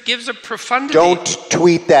because it gives a profundity. Don't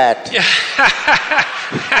tweet that.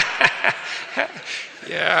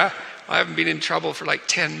 Yeah, I haven't been in trouble for like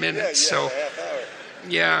 10 minutes. So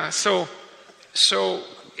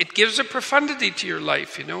it gives a profundity to your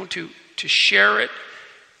life, to share it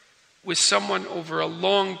with someone over a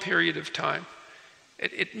long period of time.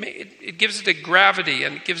 It gives it a gravity,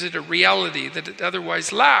 and it gives it a reality that it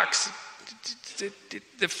otherwise lacks.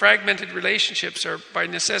 the fragmented relationships are by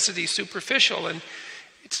necessity superficial, and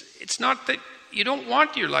it's not that you don't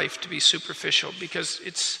want your life to be superficial, because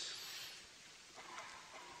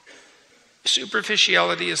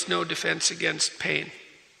superficiality is no defense against pain.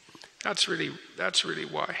 That's really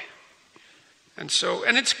why.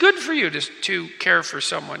 And it's good for you to care for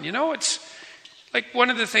someone. It's like one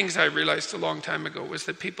of the things I realized a long time ago was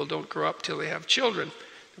that people don't grow up till they have children.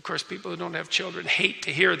 Of course, people who don't have children hate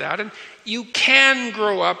to hear that. And you can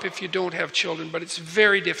grow up if you don't have children, but it's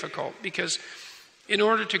very difficult, because in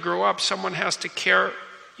order to grow up, someone has to care.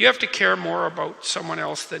 You have to care more about someone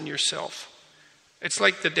else than yourself. It's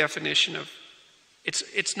like the definition of,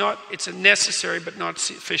 it's a necessary but not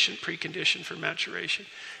sufficient precondition for maturation.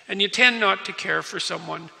 And you tend not to care for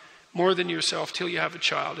someone more than yourself till you have a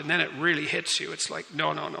child, and then it really hits you. It's like,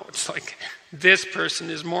 no. It's like, this person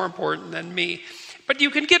is more important than me. But you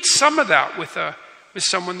can get some of that with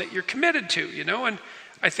someone that you're committed to, and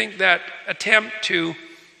I think that attempt to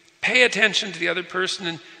pay attention to the other person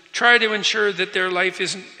and try to ensure that their life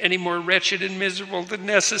isn't any more wretched and miserable than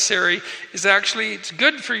necessary it's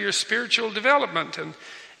good for your spiritual development. And,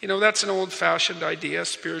 that's an old-fashioned idea,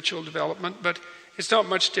 spiritual development, but it's not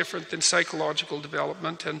much different than psychological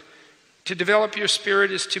development. And to develop your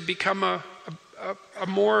spirit is to become a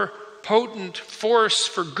more potent force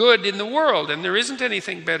for good in the world. And there isn't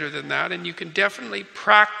anything better than that. And you can definitely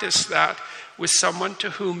practice that with someone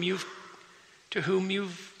to whom you've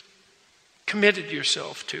committed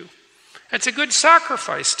yourself to. It's a good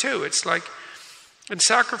sacrifice too. And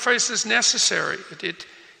sacrifice is necessary.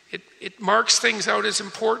 It marks things out as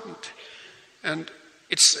important. And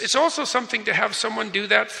it's also something to have someone do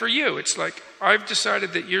that for you. It's like, I've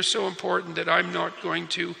decided that you're so important that I'm not going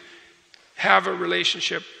to have a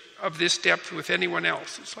relationship of this depth with anyone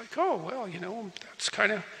else. It's like, oh, well, it's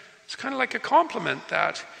kind of like a compliment,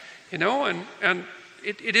 that, and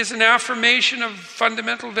it is an affirmation of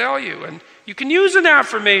fundamental value. And you can use an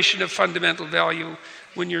affirmation of fundamental value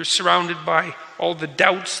when you're surrounded by all the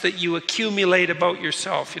doubts that you accumulate about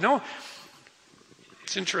yourself.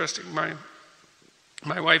 It's interesting. My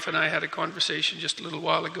wife and I had a conversation just a little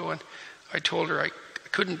while ago, and I told her I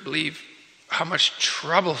couldn't believe how much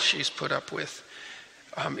trouble she's put up with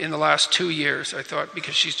in the last 2 years. I thought,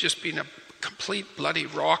 because she's just been a complete bloody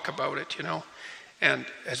rock about it, and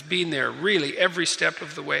has been there really every step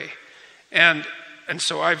of the way. And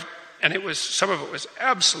so some of it was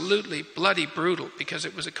absolutely bloody brutal, because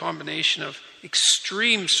it was a combination of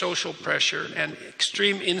extreme social pressure and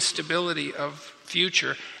extreme instability of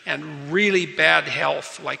future and really bad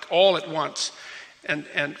health, like all at once, and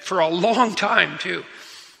for a long time too.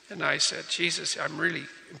 And I said, Jesus, I'm really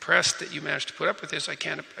impressed that you managed to put up with this. I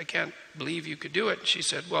can't believe you could do it. And she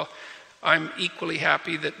said, well, I'm equally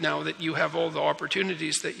happy that now that you have all the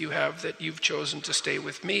opportunities that you have, that you've chosen to stay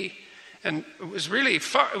with me. And it was really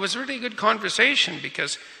fun. It was really a good conversation,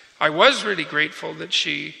 because I was really grateful that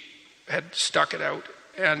she had stuck it out,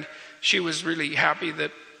 and she was really happy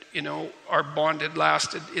that our bond had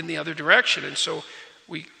lasted in the other direction. And so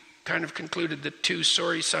we kind of concluded that two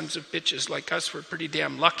sorry sons of bitches like us were pretty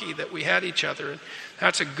damn lucky that we had each other. And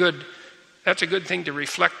that's a good thing to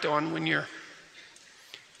reflect on when you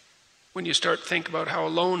start to think about how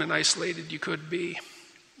alone and isolated you could be.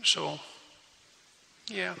 So,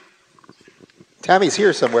 yeah. Tammy's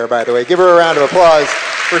here somewhere, by the way. Give her a round of applause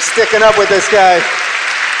for sticking up with this guy.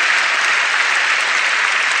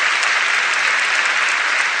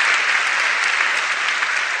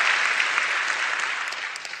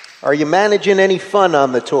 Are you managing any fun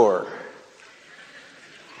on the tour?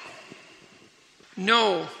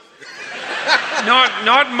 No.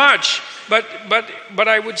 Not much. But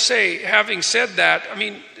I would say, having said that,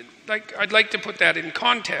 I'd like to put that in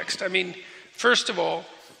context. First of all,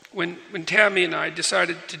 when Tammy and I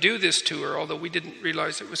decided to do this tour, although we didn't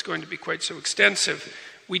realize it was going to be quite so extensive,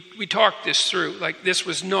 we talked this through. This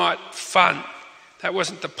was not fun. That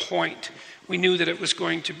wasn't the point. We knew that it was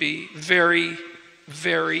going to be very,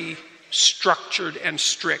 very structured and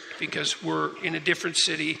strict, because we're in a different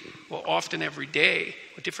city, well, often every day,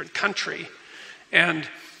 a different country, and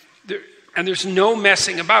there's no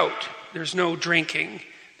messing about. There's no drinking.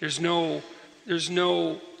 There's no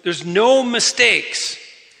mistakes,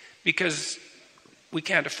 because we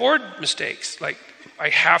can't afford mistakes. I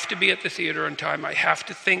have to be at the theater on time. I have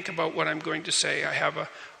to think about what I'm going to say. I have a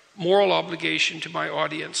moral obligation to my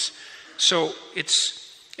audience. So it's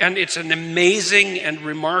an amazing and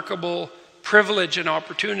remarkable privilege and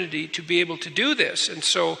opportunity to be able to do this. And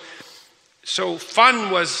so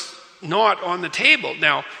fun was not on the table.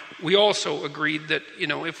 Now, we also agreed that,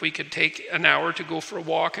 if we could take an hour to go for a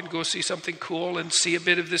walk and go see something cool and see a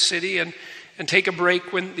bit of the city, and and take a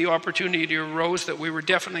break when the opportunity arose that we were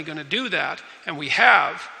definitely going to do that, and we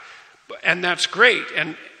have, and that's great,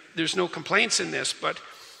 and there's no complaints in this, but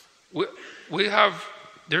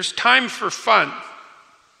there's time for fun.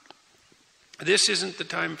 This isn't the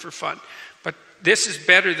time for fun, but this is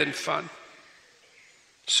better than fun.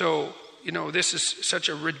 So, this is such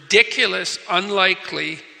a ridiculous,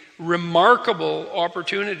 unlikely, remarkable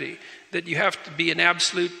opportunity that you have to be an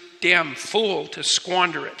absolute damn fool to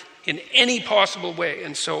squander it in any possible way.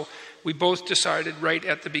 And so we both decided right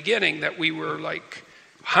at the beginning that we were like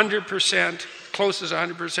 100%, close as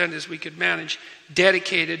 100% as we could manage,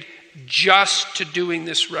 dedicated just to doing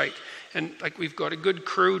this right. And like we've got a good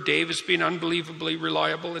crew. Dave has been unbelievably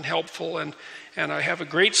reliable and helpful. And I have a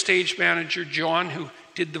great stage manager, John, who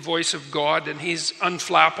did the voice of God, and he's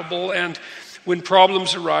unflappable. And when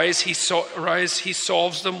problems arise, he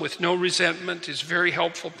solves them with no resentment. He's a very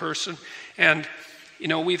helpful person. And,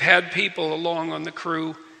 we've had people along on the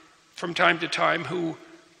crew from time to time who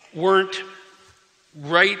weren't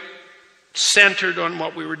right centered on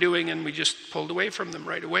what we were doing, and we just pulled away from them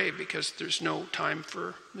right away because there's no time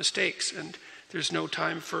for mistakes and there's no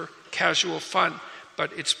time for casual fun.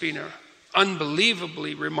 But it's been an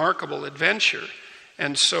unbelievably remarkable adventure,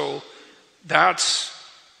 and so that's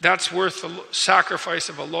worth the sacrifice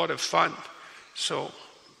of a lot of fun. So,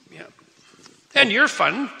 yeah. And you're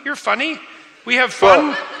fun. You're funny. We have fun.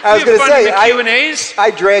 Well, I was going to say, Q&As.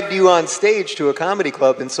 I dragged you on stage to a comedy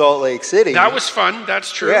club in Salt Lake City. That was fun.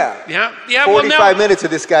 That's true. Yeah. 45 minutes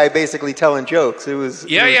of this guy basically telling jokes. It was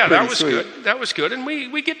that was sweet. good. That was good. And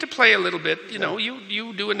we get to play a little bit.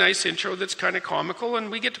 You do a nice intro that's kind of comical,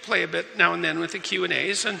 and we get to play a bit now and then with the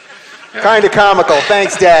Q&As. And kind of comical.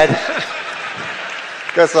 Thanks, Dad.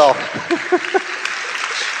 That's all.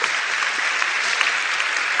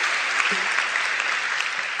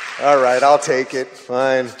 All right, I'll take it.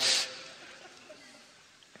 Fine.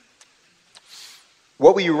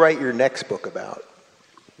 What will you write your next book about?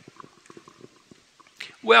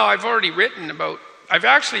 Well, I've actually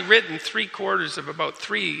written 3/4 of about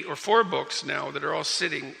 3 or 4 books now that are all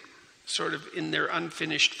sitting sort of in their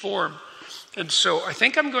unfinished form. And so I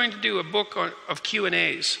think I'm going to do a book of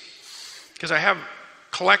Q&As, because I have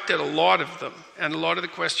collected a lot of them, and a lot of the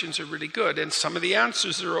questions are really good, and some of the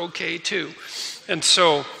answers are okay too. And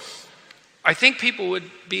so I think people would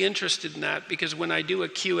be interested in that, because when I do a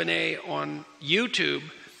Q&A on YouTube,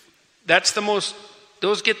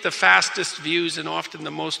 those get the fastest views and often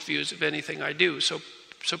the most views of anything I do. So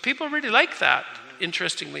people really like that,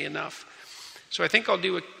 interestingly enough. So I think I'll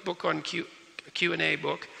do a book on a Q&A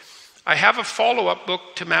book. I have a follow-up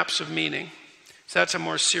book to Maps of Meaning. So that's a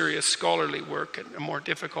more serious scholarly work and a more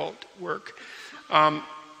difficult work.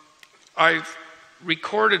 I've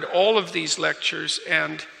recorded all of these lectures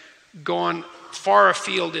and gone far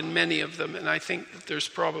afield in many of them, and I think that there's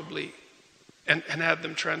probably, and had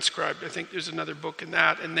them transcribed. I think there's another book in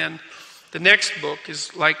that. And then the next book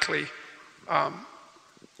is likely,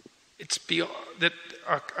 it's beyond, that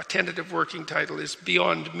a tentative working title is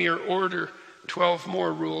Beyond Mere Order, 12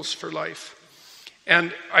 More Rules for Life.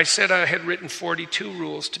 And I said I had written 42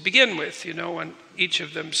 rules to begin with, and each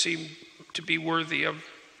of them seemed to be worthy of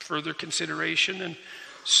further consideration. And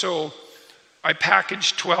so I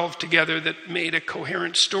packaged 12 together that made a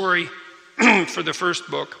coherent story for the first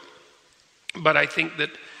book. But I think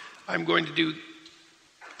that I'm going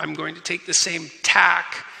to take the same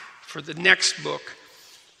tack for the next book.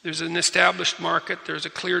 There's an established market, there's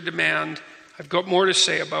a clear demand. I've got more to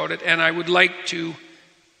say about it, and I would like to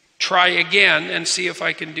try again and see if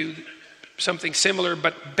I can do something similar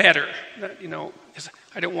but better. 'Cause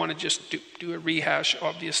I don't want to just do a rehash,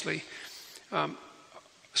 obviously.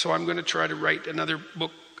 So I'm going to try to write another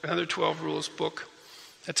book, another 12 rules book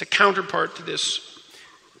that's a counterpart to this,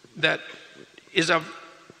 that is of,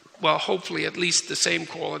 well, hopefully at least the same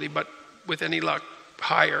quality, but with any luck,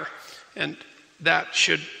 higher. And that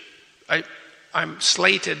should, I'm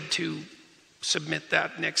slated to submit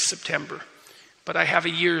that next September. But I have a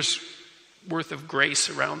year's worth of grace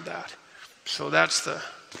around that. So that's the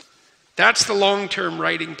long-term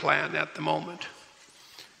writing plan at the moment.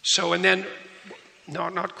 So, and then, no,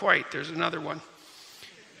 not quite, there's another one.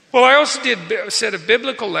 Well, I also did a set of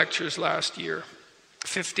biblical lectures last year,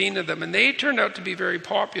 15 of them, and they turned out to be very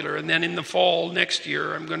popular. And then in the fall next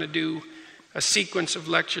year, I'm going to do a sequence of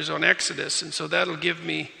lectures on Exodus, and so that'll give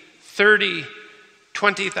me 30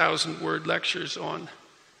 20,000 word lectures on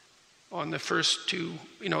the first two,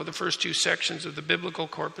 the first two sections of the biblical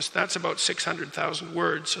corpus. That's about 600,000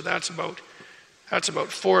 words, so that's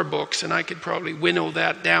about 4 books, and I could probably winnow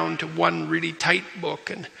that down to one really tight book,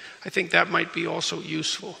 and I think that might be also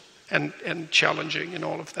useful and challenging and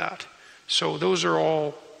all of that. So those are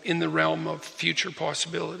all in the realm of future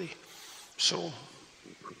possibility. So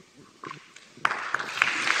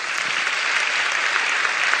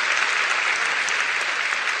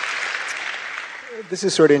this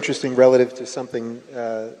is sort of interesting relative to something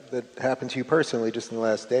that happened to you personally just in the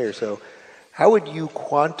last day or so. How would you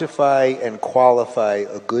quantify and qualify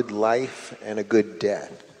a good life and a good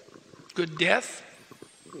death? Good death?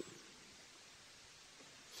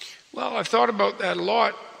 Well, I've thought about that a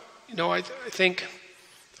lot. You know, I think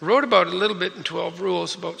I wrote about it a little bit in 12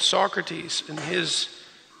 Rules about Socrates and his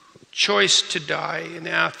choice to die in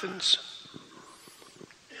Athens.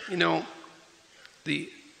 You know, the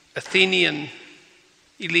Athenian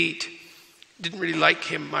elite didn't really like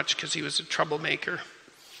him much because he was a troublemaker.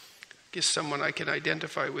 I guess someone I can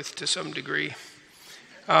identify with to some degree.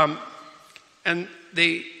 And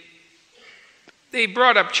they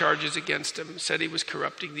brought up charges against him, said he was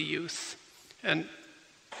corrupting the youth. And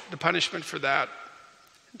the punishment for that,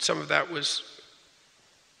 some of that was,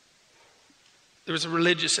 there was a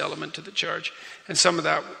religious element to the charge, and some of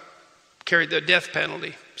that carried the death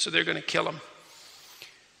penalty, so they're going to kill him.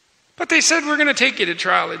 But they said, we're going to take you to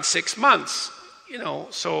trial in 6 months, you know,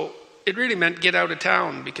 so it really meant get out of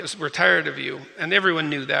town because we're tired of you. And everyone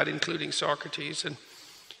knew that, including Socrates. And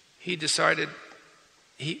he decided,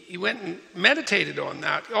 he went and meditated on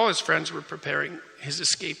that. All his friends were preparing his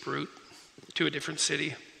escape route to a different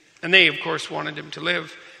city. And they, of course, wanted him to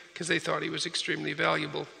live because they thought he was extremely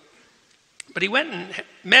valuable. But he went and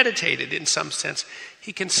meditated in some sense.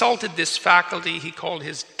 He consulted this faculty he called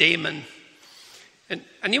his daemon.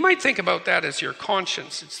 And you might think about that as your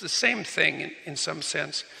conscience. It's the same thing in some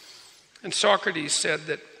sense. And Socrates said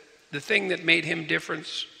that the thing that made him different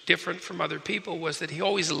from other people was that he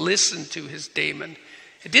always listened to his daemon.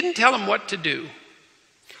 It didn't tell him what to do.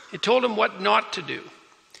 It told him what not to do.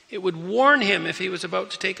 It would warn him if he was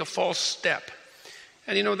about to take a false step.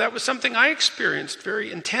 And you know, that was something I experienced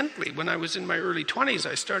very intently when I was in my early 20s.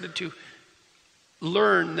 I started to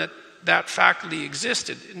learn that faculty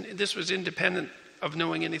existed. And this was independent of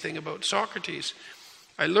knowing anything about Socrates.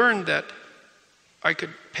 I learned that I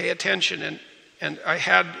could pay attention, and I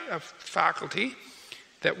had a faculty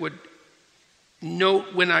that would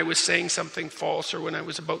note when I was saying something false or when I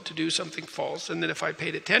was about to do something false, and that if I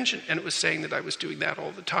paid attention, and it was saying that I was doing that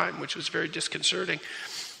all the time, which was very disconcerting.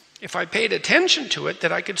 If I paid attention to it,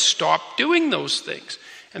 that I could stop doing those things.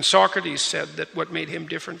 And Socrates said that what made him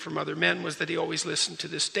different from other men was that he always listened to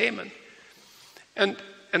this daemon. And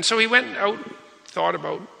so he went out, thought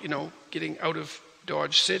about, you know, getting out of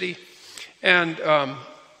Dodge City, and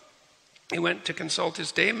he went to consult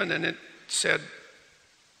his daemon, and it said,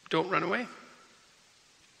 don't run away.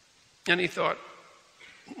 And he thought,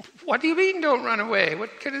 what do you mean don't run away?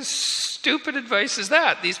 What kind of stupid advice is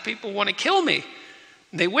that? These people want to kill me.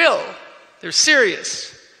 They will. They're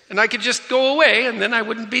serious. And I could just go away and then I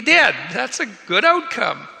wouldn't be dead. That's a good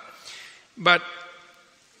outcome. But,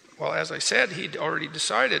 well, as I said, he'd already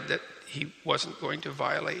decided that he wasn't going to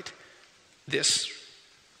violate this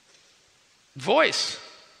voice.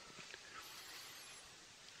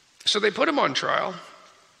 So they put him on trial,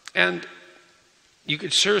 and you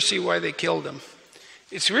could sure see why they killed him.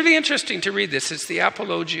 It's really interesting to read this. It's the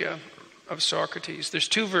Apologia of Socrates. There's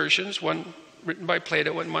two versions, one written by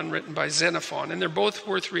Plato and one written by Xenophon, and they're both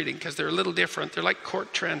worth reading because they're a little different. They're like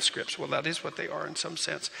court transcripts. Well, that is what they are in some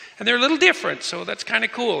sense. And they're a little different, so that's kind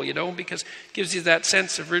of cool, you know, because it gives you that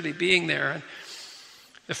sense of really being there. And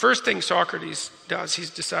the first thing Socrates does,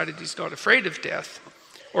 he's decided he's not afraid of death,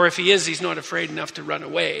 or if he is, he's not afraid enough to run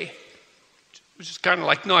away, which is kind of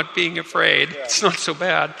like not being afraid. Yeah. It's not so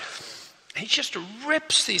bad. He just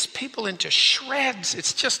rips these people into shreds.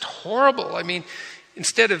 It's just horrible. I mean,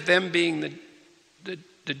 instead of them being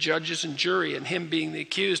the judges and jury and him being the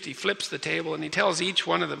accused, he flips the table and he tells each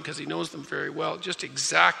one of them, because he knows them very well, just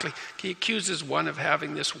exactly. He accuses one of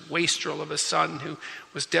having this wastrel of a son who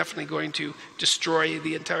was definitely going to destroy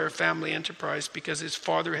the entire family enterprise because his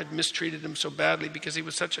father had mistreated him so badly because he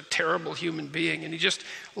was such a terrible human being. And he just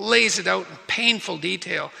lays it out in painful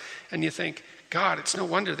detail. And you think, God, it's no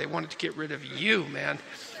wonder they wanted to get rid of you, man.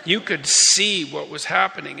 You could see what was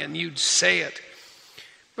happening and you'd say it.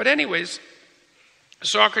 But anyways,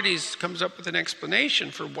 Socrates comes up with an explanation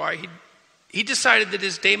for why he decided that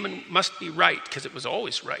his daemon must be right, because it was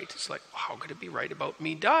always right. It's like, well, how could it be right about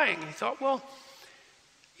me dying? And he thought, well,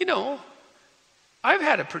 you know, I've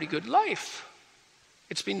had a pretty good life.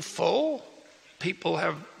 It's been full. People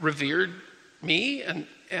have revered me, and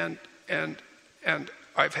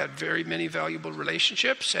I've had very many valuable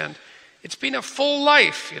relationships, and it's been a full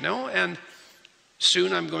life, you know, and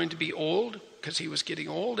soon I'm going to be old, because he was getting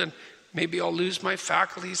old, and maybe I'll lose my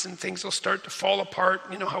faculties and things will start to fall apart.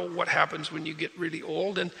 You know what happens when you get really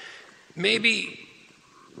old. And maybe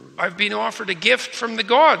I've been offered a gift from the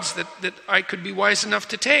gods that I could be wise enough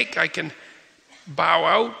to take. I can bow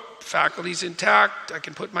out, faculties intact. I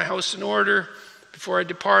can put my house in order. Before I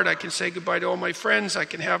depart, I can say goodbye to all my friends. I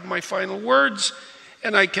can have my final words.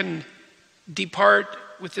 And I can depart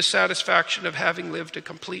with the satisfaction of having lived a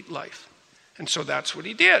complete life. And so that's what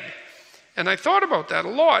he did. And I thought about that a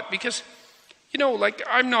lot because,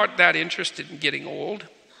 I'm not that interested in getting old.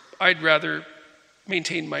 I'd rather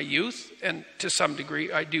maintain my youth, and to some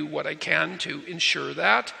degree I do what I can to ensure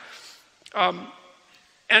that.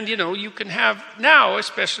 And you can have now,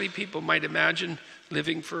 especially people might imagine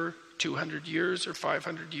living for 200 years or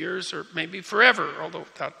 500 years or maybe forever, although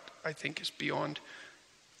that I think is beyond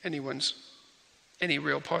any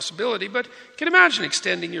real possibility. But you can imagine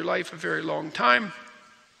extending your life a very long time.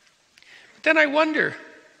 But then I wonder,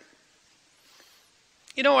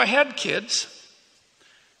 I had kids,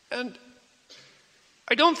 and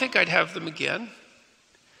I don't think I'd have them again.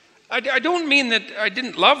 I don't mean that I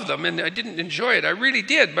didn't love them and I didn't enjoy it. I really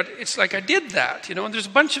did, but it's like I did that, and there's a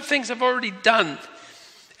bunch of things I've already done.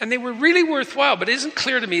 And they were really worthwhile, but it isn't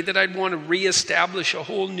clear to me that I'd want to reestablish a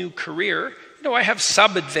whole new career. I have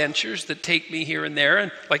sub-adventures that take me here and there,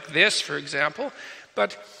 and like this, for example.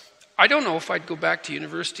 But I don't know if I'd go back to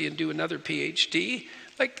university and do another PhD.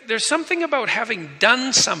 There's something about having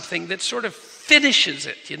done something that sort of finishes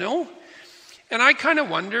it, And I kind of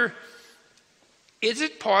wonder, is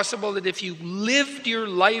it possible that if you lived your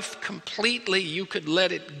life completely, you could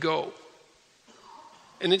let it go?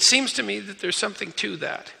 And it seems to me that there's something to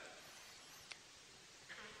that.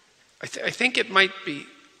 I think it might be.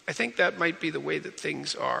 I think that might be the way that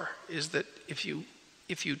things are, is that if you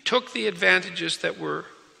took the advantages that were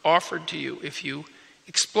offered to you, if you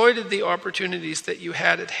exploited the opportunities that you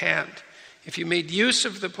had at hand, if you made use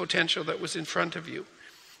of the potential that was in front of you,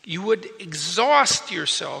 you would exhaust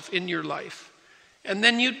yourself in your life, and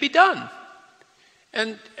then you'd be done.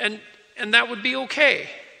 And that would be okay.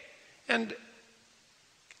 And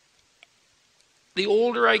the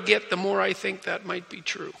older I get, the more I think that might be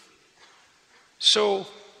true. So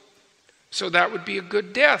that would be a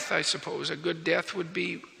good death, I suppose. A good death would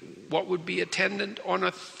be what would be attendant on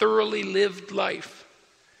a thoroughly lived life.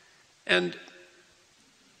 And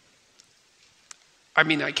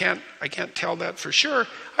I can't tell that for sure.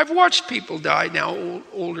 I've watched people die now,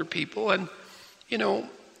 older people, and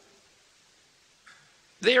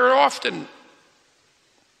they are often,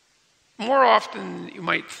 more often than you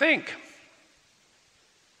might think,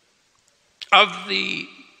 of the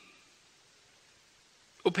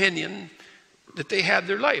opinion that they had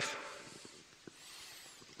their life.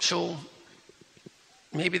 So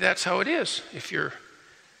maybe that's how it is if you're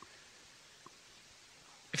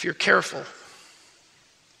careful.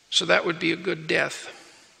 So that would be a good death.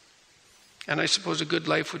 And I suppose a good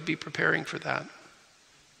life would be preparing for that.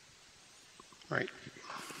 Right.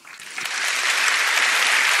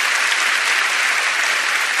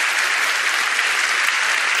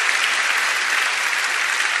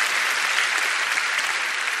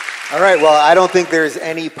 All right, well, I don't think there's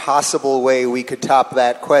any possible way we could top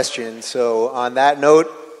that question. So on that note,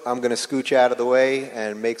 I'm going to scooch out of the way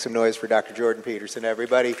and make some noise for Dr. Jordan Peterson,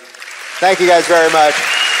 everybody. Thank you guys very much.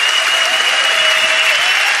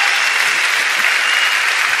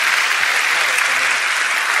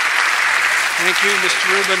 Thank you,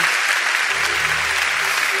 Mr. Rubin.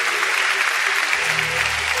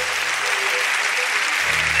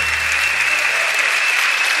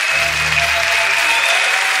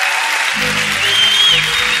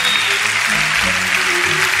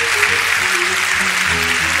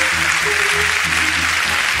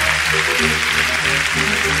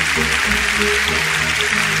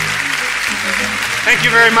 Thank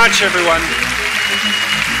you very much, everyone.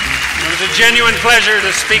 It was a genuine pleasure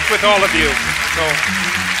to speak with all of you.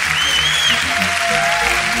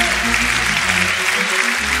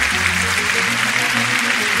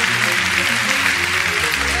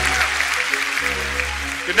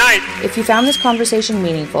 Good night. If you found this conversation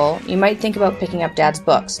meaningful, you might think about picking up Dad's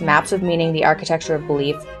books, Maps of Meaning, The Architecture of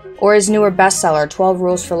Belief, or his newer bestseller, 12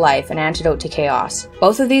 Rules for Life, An Antidote to Chaos.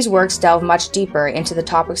 Both of these works delve much deeper into the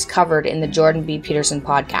topics covered in the Jordan B. Peterson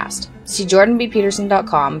podcast. See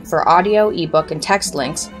jordanbpeterson.com for audio, ebook, and text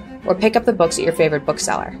links, or pick up the books at your favorite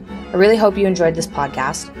bookseller. I really hope you enjoyed this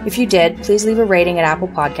podcast. If you did, please leave a rating at Apple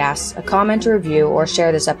Podcasts, a comment or review, or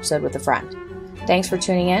share this episode with a friend. Thanks for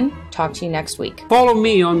tuning in. Talk to you next week. Follow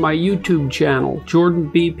me on my YouTube channel, Jordan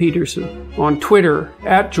B. Peterson, on Twitter,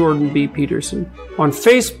 @Jordan B. Peterson, on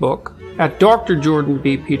Facebook, at Dr. Jordan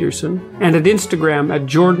B. Peterson and at Instagram at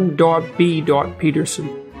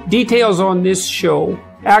jordan.b.peterson. Details on this show,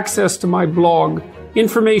 access to my blog,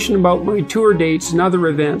 information about my tour dates and other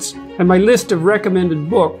events, and my list of recommended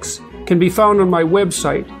books can be found on my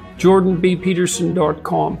website,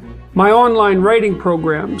 jordanbpeterson.com. My online writing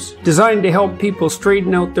programs, designed to help people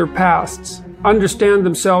straighten out their pasts, understand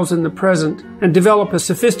themselves in the present, and develop a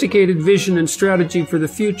sophisticated vision and strategy for the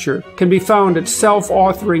future, can be found at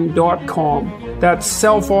selfauthoring.com. That's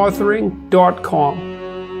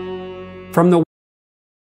selfauthoring.com. From the